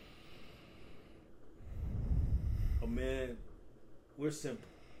 A man, we're simple.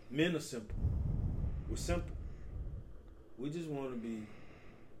 Men are simple. We're simple. We just want to be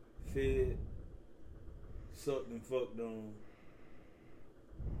fed, sucked and fucked on,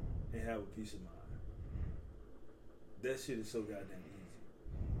 and have a peace of mind. That shit is so goddamn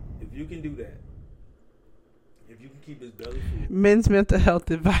easy. If you can do that, if you can keep his belly full. Men's mental health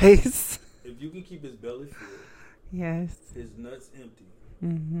advice. If you can keep his belly full. Yes. His nuts empty.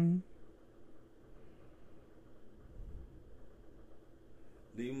 Mm-hmm.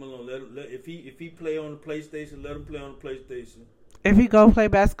 Leave him alone. If he play on the PlayStation, let him play on the PlayStation. If he go play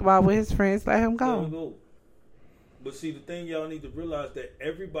basketball with his friends, let him go. Let him go. But see, the thing y'all need to realize that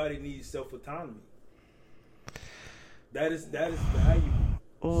everybody needs self-autonomy. That is valuable.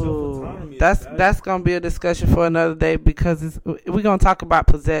 Ooh, that's gonna be a discussion for another day because we're gonna talk about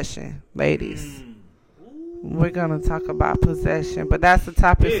possession, ladies. We're gonna talk about possession, but that's a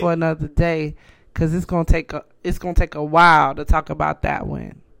topic for another day because it's gonna take a while to talk about that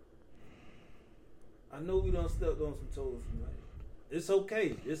one. I know we done stepped on some toes tonight. It's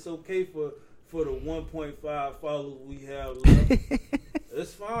okay. It's okay for the 1.5 followers we have left.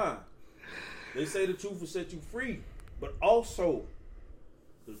 It's fine. They say the truth will set you free, but also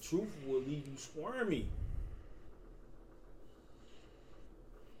the truth will leave you squirmy.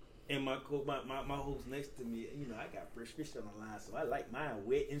 And my host next to me, you know, I got prescription on the line, so I like mine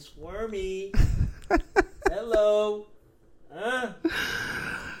wet and squirmy. Hello. Huh?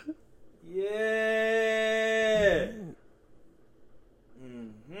 Yeah.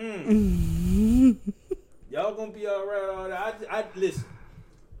 Mm-hmm. Y'all gonna be all right. All that. I listen.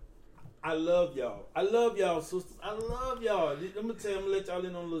 I love y'all. I love y'all, sisters. I love y'all. I'm gonna let y'all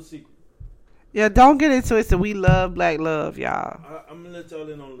in on a little secret. Yeah, don't get into it. So we love black love, y'all. I'm gonna let y'all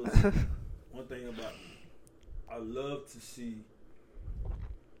in on a little secret. One thing about me, I love to see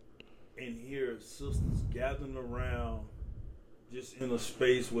and hear sisters gathering around, just in a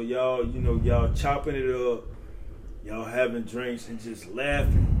space where y'all, you know, y'all chopping it up, y'all having drinks and just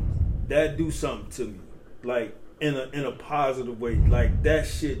laughing. That do something to me, like in a positive way. Like that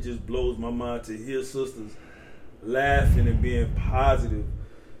shit just blows my mind to hear sisters laughing and being positive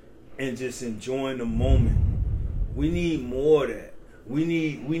and just enjoying the moment. We need more of that. We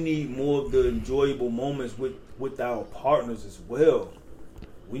need more of the enjoyable moments with our partners as well.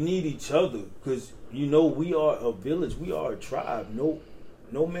 We need each other because, you know, we are a village. We are a tribe. No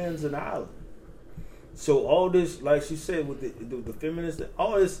man's an island. So all this, like she said, with the feminists,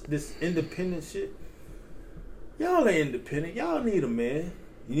 all this independent shit, y'all ain't independent. Y'all need a man.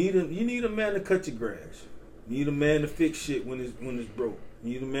 You need a man to cut your grass. You need a man to fix shit when it's broke.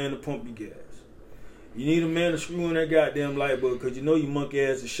 You need a man to pump your gas. You need a man to screw in that goddamn light bulb because you know your monkey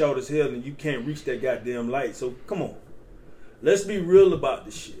ass is short as hell and you can't reach that goddamn light. So come on. Let's be real about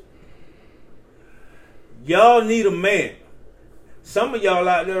this shit. Y'all need a man. Some of y'all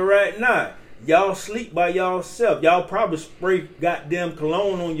out there right now, y'all sleep by y'allself. Y'all probably spray goddamn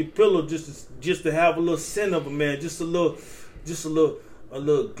cologne on your pillow just to have a little scent of a man, just a little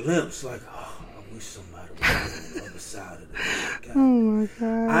glimpse. Like, oh, I wish somebody was on the other side of the bed. Oh my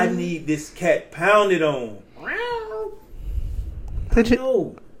god! I need this cat pounded on. I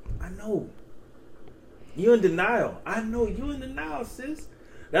know. You in denial. I know you in denial, sis.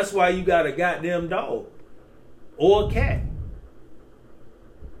 That's why you got a goddamn dog or a cat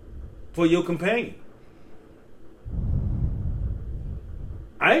for your companion.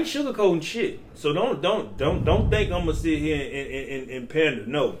 I ain't sugarcoating shit. So don't think I'm gonna sit here and pander.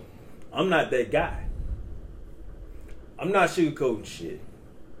 No, I'm not that guy. I'm not sugarcoating shit.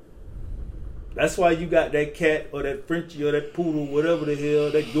 That's why you got that cat or that Frenchie or that poodle, whatever the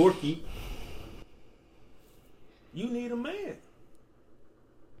hell, that Yorkie. You need a man.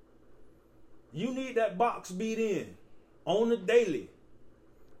 You need that box beat in on the daily.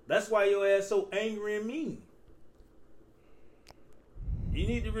 That's why your ass so angry and mean. You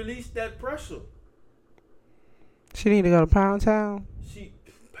need to release that pressure. She need to go to Pound Town.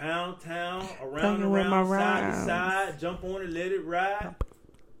 Pound Town, around, side to side, jump on it, let it ride.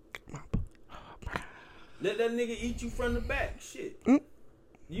 Let that nigga eat you from the back. Shit.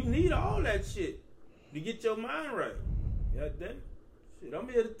 You need all that shit to get your mind right. God damn it. Shit, I'm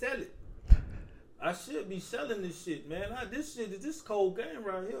here to tell it. I should be selling this shit, man. This cold game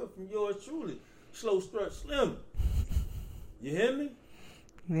right here from yours truly. Slow Strut Slim. You hear me?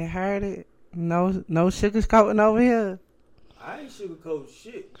 You heard it. No sugarcoating over here. I ain't sugarcoating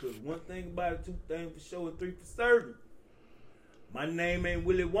shit. Because one thing about it, two things for sure, and three for certain. My name ain't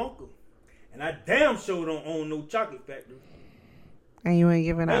Willy Wonka. And I damn sure don't own no chocolate factory. And you ain't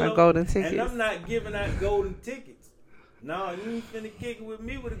giving out a golden ticket. And I'm not giving out golden tickets. No, you ain't finna kick it with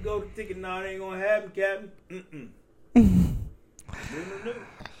me with a golden ticket. No, it ain't gonna happen, Captain. No.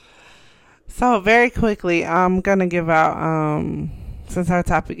 So very quickly, I'm gonna give out since our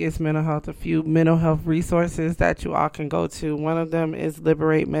topic is mental health, a few mental health resources that you all can go to. One of them is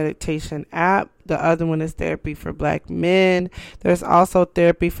Liberate Meditation app. The other one is Therapy for Black Men. There's also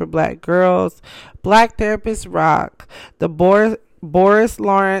Therapy for Black Girls. Black Therapists Rock. The Boris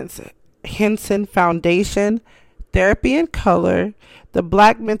Lawrence Henson Foundation. Therapy in Color, the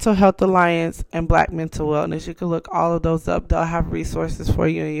Black Mental Health Alliance, and Black Mental Wellness. You can look all of those up. They'll have resources for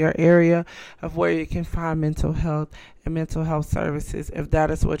you in your area of where you can find mental health and mental health services if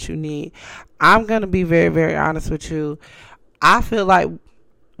that is what you need. I'm going to be very, very honest with you. I feel like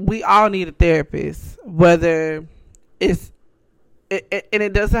we all need a therapist, whether it's and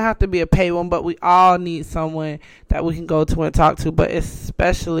it doesn't have to be a paid one, but we all need someone that we can go to and talk to, but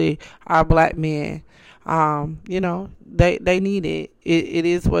especially our Black men. They need it. It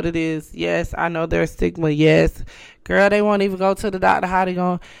is what it is. Yes, I know there's stigma. Yes, girl, they won't even go to the doctor. How they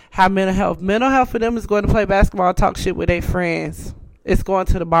gonna have mental health? Mental health for them is going to play basketball, talk shit with their friends. It's going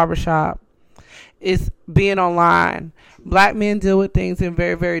to the barbershop. It's being online. Black men deal with things in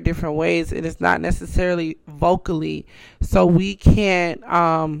very, very different ways, and it's not necessarily vocally. So we can't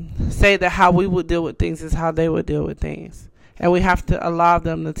say that how we would deal with things is how they would deal with things, and we have to allow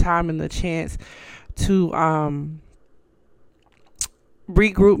them the time and the chance to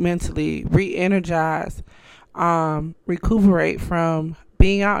regroup mentally, re-energize, recuperate from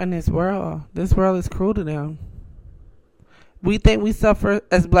being out in this world. This world is cruel to them. We think we suffer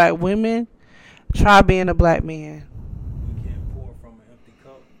as Black women. Try being a Black man. You can't pour from an empty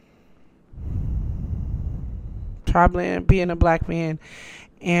cup. Try being a Black man.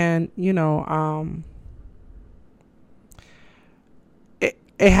 And,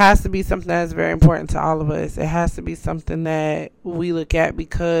 it has to be something that is very important to all of us. It has to be something that we look at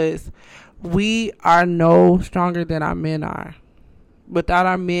because we are no stronger than our men are. Without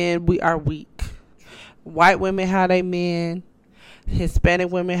our men, we are weak. White women have their men.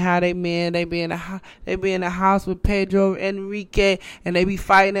 Hispanic women have their men. They be in the house with Pedro and Enrique, and they be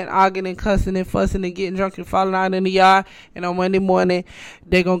fighting and arguing and cussing and fussing and getting drunk and falling out in the yard. And on Monday morning,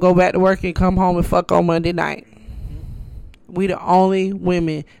 they gonna go back to work and come home and fuck on Monday night. We the only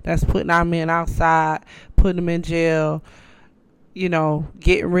women that's putting our men outside, putting them in jail,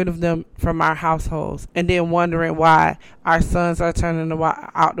 getting rid of them from our households, and then wondering why our sons are turning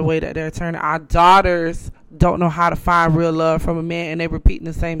out the way that they're turning. Our daughters don't know how to find real love from a man, and they're repeating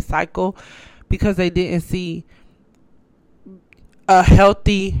the same cycle because they didn't see a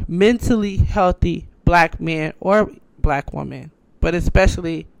healthy, mentally healthy Black man or Black woman, but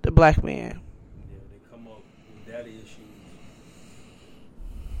especially the Black man. Yeah, they come up with daddy issues.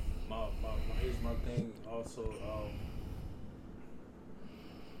 Here's my thing also.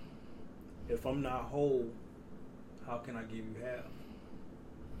 If I'm not whole, how can I give you half?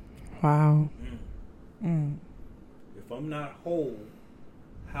 Wow. If I'm not whole,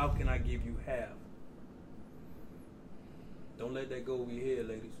 how can I give you half? Don't let that go over your head,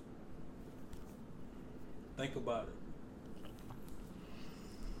 ladies. Think about it.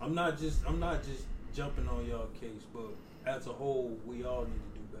 I'm not just jumping on y'all case, but as a whole, we all need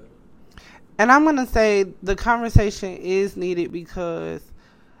to do better. And I'm gonna say the conversation is needed because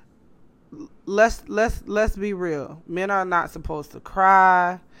let's be real. Men are not supposed to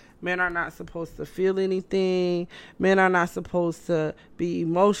cry. Men are not supposed to feel anything. Men are not supposed to be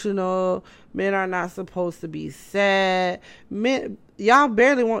emotional. Men are not supposed to be sad. Men, y'all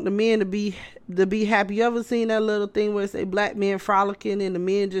barely want the men to be happy. You ever seen that little thing where it say Black men frolicking and the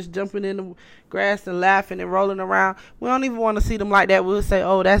men just jumping in the grass and laughing and rolling around? We don't even want to see them like that. We'll say,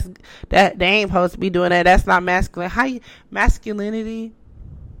 oh, that they ain't supposed to be doing that. That's not masculine. Masculinity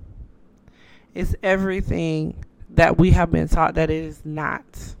is everything that we have been taught that it is not.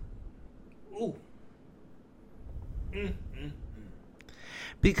 Ooh.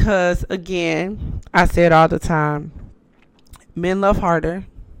 Because again, I say it all the time, men love harder,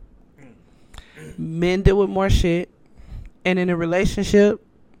 men deal with more shit, and in a relationship,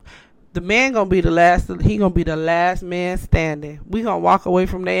 the man gonna be the last. He gonna be the last man standing. We gonna walk away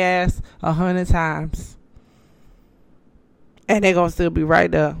from their ass 100 times, and they gonna still be right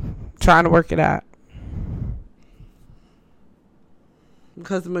there trying to work it out.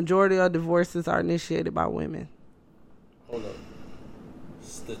 Because the majority of divorces are initiated by women. Hold up.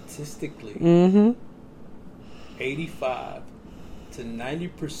 Statistically, 85 to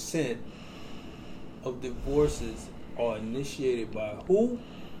 90% of divorces are initiated by who?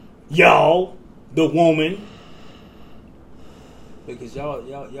 Y'all, the woman. Because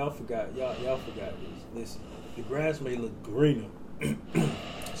y'all forgot this. Listen, the grass may look greener,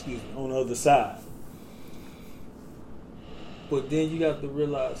 excuse me, on the other side. But then you got to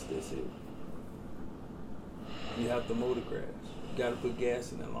realize this here. You have to mow the grass. You got to put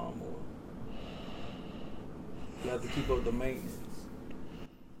gas in that lawnmower. You have to keep up the maintenance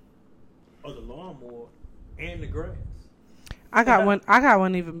of the lawnmower and the grass. I got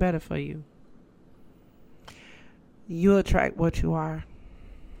one even better for you. You attract what you are.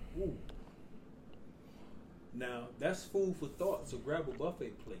 Ooh. Now, that's food for thought, so grab a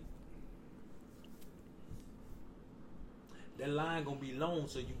buffet plate. That line gonna be long,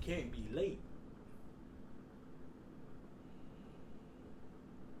 so you can't be late.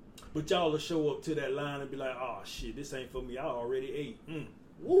 But y'all will show up to that line and be like, oh shit, this ain't for me. I already ate.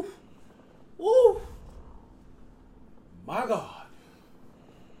 Woo. Woo. My God.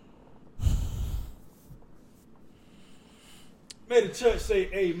 May the church say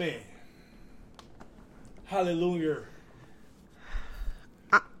amen. Hallelujah.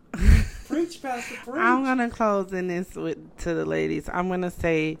 Preach, Pastor, preach. I'm going to close in this to the ladies. I'm going to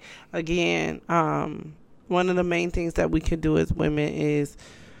say, again, one of the main things that we can do as women is,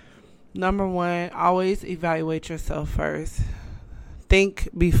 number one, always evaluate yourself first. Think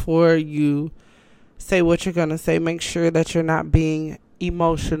before you say what you're going to say. Make sure that you're not being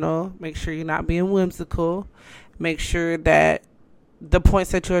emotional. Make sure you're not being whimsical. Make sure that the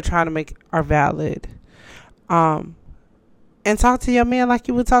points that you're trying to make are valid. And talk to your man like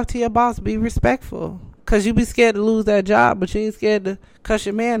you would talk to your boss. Be respectful. Because you be scared to lose that job, but you ain't scared to cuss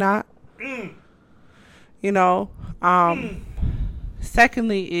your man out. You know.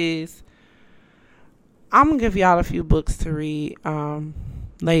 Secondly is, I'm going to give y'all a few books to read,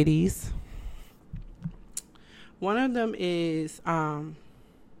 ladies. One of them is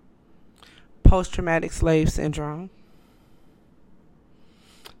Post-Traumatic Slave Syndrome.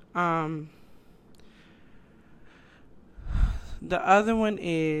 The other one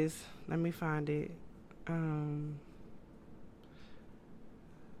is, let me find it.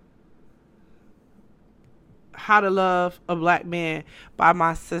 How to Love a Black Man by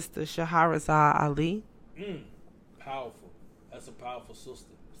my sister Shahrazad Ali. Powerful. That's a powerful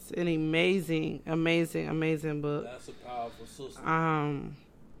sister. It's an amazing book. That's a powerful sister.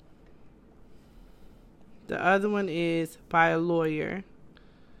 The other one is by a lawyer.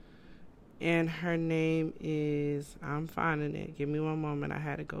 And her name is, I'm finding it. Give me one moment. I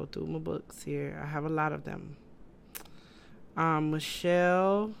had to go through my books here. I have a lot of them.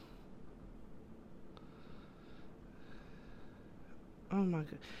 Michelle. Oh my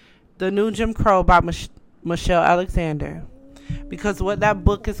God. The New Jim Crow by Michelle Alexander. Because what that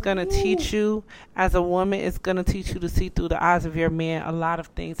book is going to teach you as a woman, it's going to teach you to see through the eyes of your man a lot of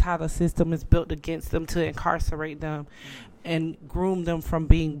things, how the system is built against them to incarcerate them and groom them from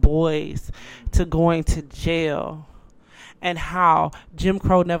being boys to going to jail, and how Jim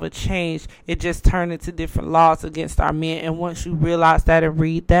Crow never changed. It just turned into different laws against our men. And once you realize that and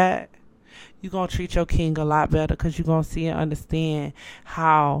read that, you're going to treat your king a lot better, because you're going to see and understand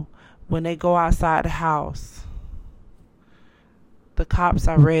how when they go outside the house, the cops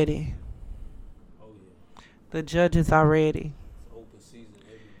are ready. Oh, yeah. The judges are ready. It's open season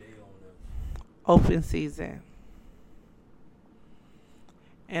every day on them. Open season.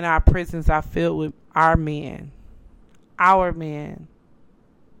 And our prisons are filled with our men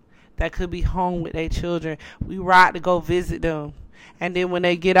that could be home with their children. We ride to go visit them. And then when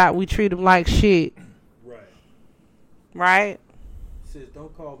they get out, we treat them like shit. Right. Right? It says,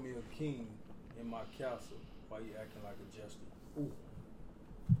 don't call me a king in my castle while you acting like a jester. Ooh.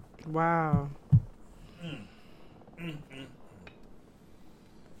 Wow.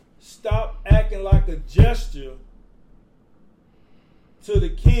 Stop acting like a jester to the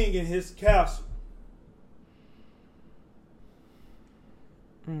king in his castle.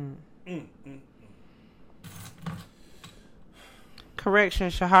 Correction,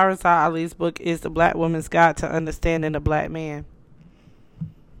 Shahrazad Ali's book is The Black Woman's Guide to Understanding the Black Man.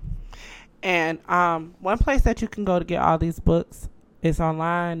 And one place that you can go to get all these books is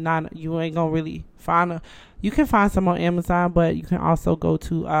online. You ain't gonna really find them. You can find some on Amazon, but you can also go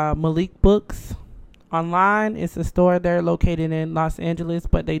to Malik Books online. It's a store there located in Los Angeles,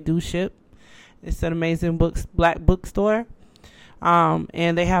 but they do ship. It's an amazing black bookstore.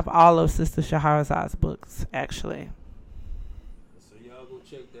 And they have all of Sister Shaharazad's books, actually. So y'all go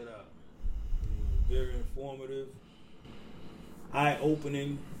check that out. Very informative,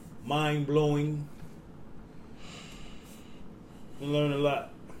 eye-opening, mind-blowing. You learn a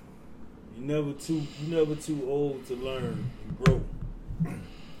lot. You're never too old to learn and grow.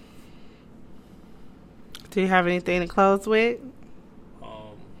 Do you have anything to close with?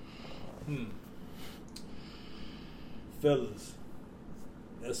 Fellas,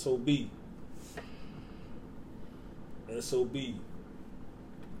 SOB. SOB.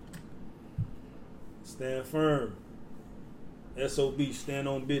 Stand firm. SOB, stand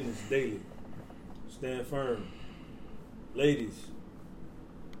on business daily. Stand firm. Ladies,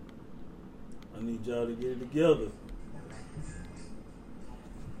 I need y'all to get it together.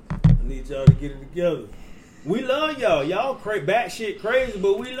 I need y'all to get it together. We love y'all. Y'all batshit crazy,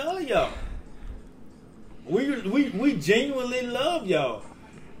 but we love y'all. We genuinely love y'all.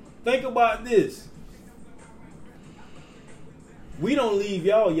 Think about this. We don't leave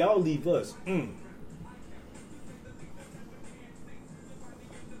y'all. Y'all leave us.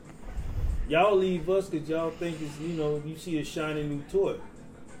 Y'all leave us because y'all think it's, you see a shiny new toy.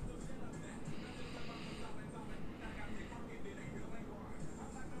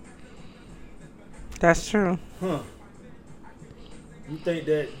 That's true. Huh. You think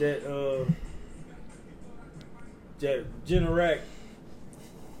that Generac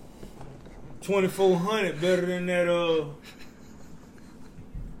 2400 better than that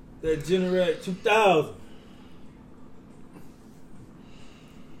Generac 2000?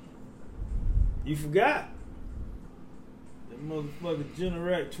 You forgot. That motherfucking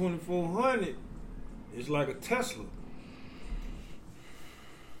Generac 2400 is like a Tesla.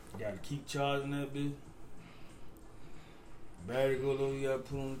 You gotta keep charging that bitch. Battery go low, you gotta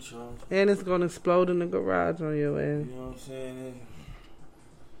put on the charge. And it's gonna explode in the garage on your ass. You know what I'm saying?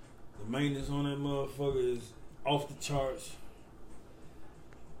 The maintenance on that motherfucker is off the charts.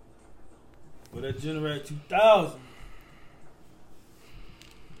 But that Generac 2000,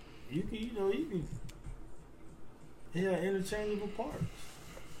 you can have interchangeable parts.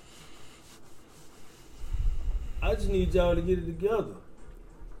 I just need y'all to get it together.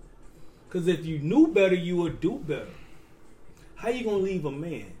 Because if you knew better, you would do better. How you gonna leave a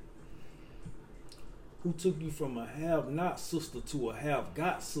man who took you from a have-not sister to a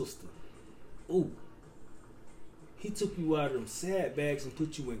have-got sister? Ooh. He took you out of them sad bags and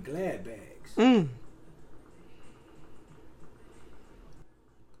put you in glad bags. Come on, man.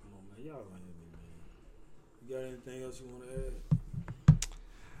 Y'all ain't me, man. You got anything else you want to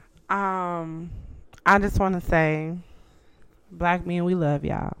add? I just want to say, black men, we love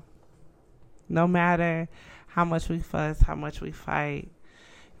y'all. No matter how much we fuss, how much we fight,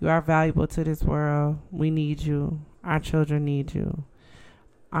 you are valuable to this world. We need you. Our children need you.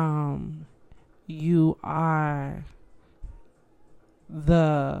 You are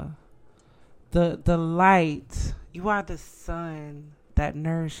the light. You are the sun that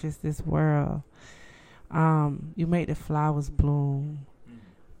nourishes this world. You make the flowers bloom.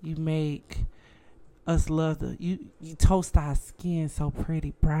 You make us love you toast our skin so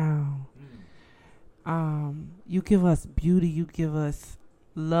pretty brown. You give us beauty. You give us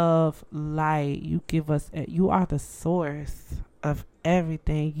love, light. You are the source of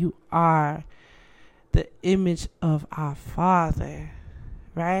everything. You are the image of our Father,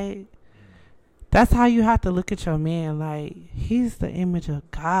 right? That's how you have to look at your man. Like, he's the image of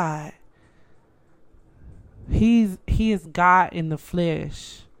God. He is God in the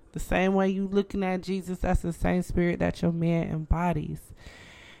flesh. The same way you looking at Jesus, that's the same spirit that your man embodies.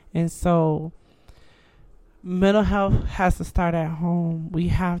 And so mental health has to start at home. We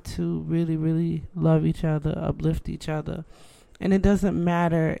have to really, really love each other, uplift each other. And it doesn't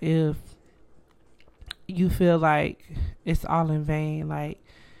matter if you feel like it's all in vain. Like,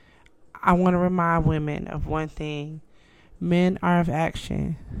 I want to remind women of one thing. Men are of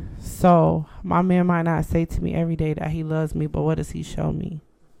action. So my man might not say to me every day that he loves me, but what does he show me?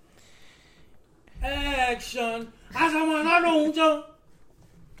 Action. I don't.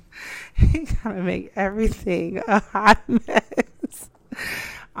 He gotta make everything a hot mess.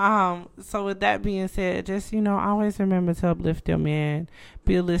 So with that being said, just, always remember to uplift your man.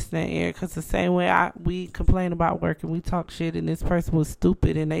 Be a listening ear, because the same way we complain about work and we talk shit and this person was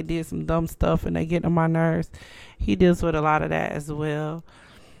stupid and they did some dumb stuff and they get on my nerves, he deals with a lot of that as well.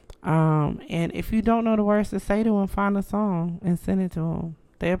 And if you don't know the words to say to him, find a song and send it to him.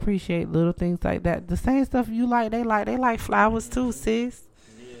 They appreciate little things like that. The same stuff you like, they like. They like flowers too, sis.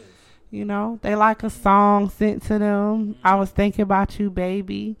 They like a song sent to them. I was thinking about you,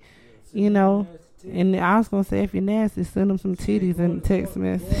 baby. And I was going to say, if you're nasty, send them some titties in the text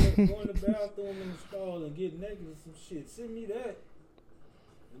message. Go in the bathroom in the stall and get naked or some shit. Send me that.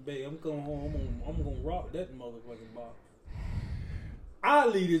 Babe, I'm going home. I'm going to rock that motherfucking box. I'll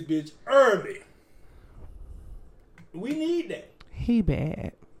leave this bitch early. We need that. He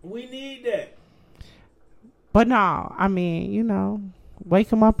bad. We need that. But no, I mean,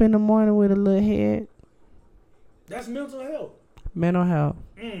 wake him up in the morning with a little head. That's mental health. Mental health.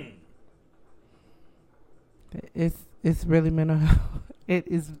 it's really mental health. It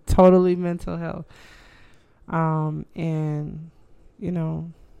is totally mental health. And you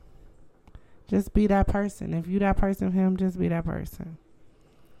know, just be that person. If you that person for him, just be that person.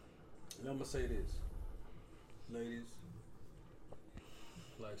 And I'm gonna say this, ladies.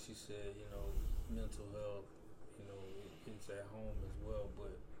 Like she said, you know, mental health, you know, it's at home as well.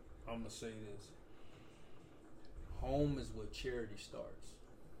 But I'm gonna say this: home is where charity starts.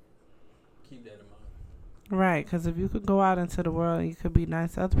 Keep that in mind. Right, because if you could go out into the world and you could be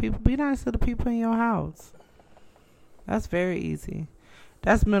nice to other people, be nice to the people in your house. That's very easy.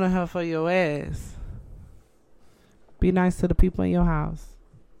 That's mental health for your ass. Be nice to the people in your house.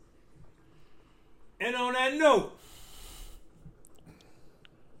 And on that note,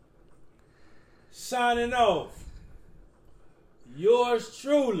 signing off, yours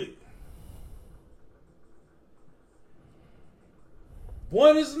truly.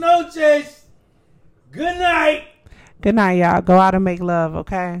 Buenas noches. Good night. Good night, y'all. Go out and make love,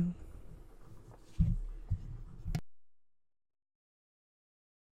 okay?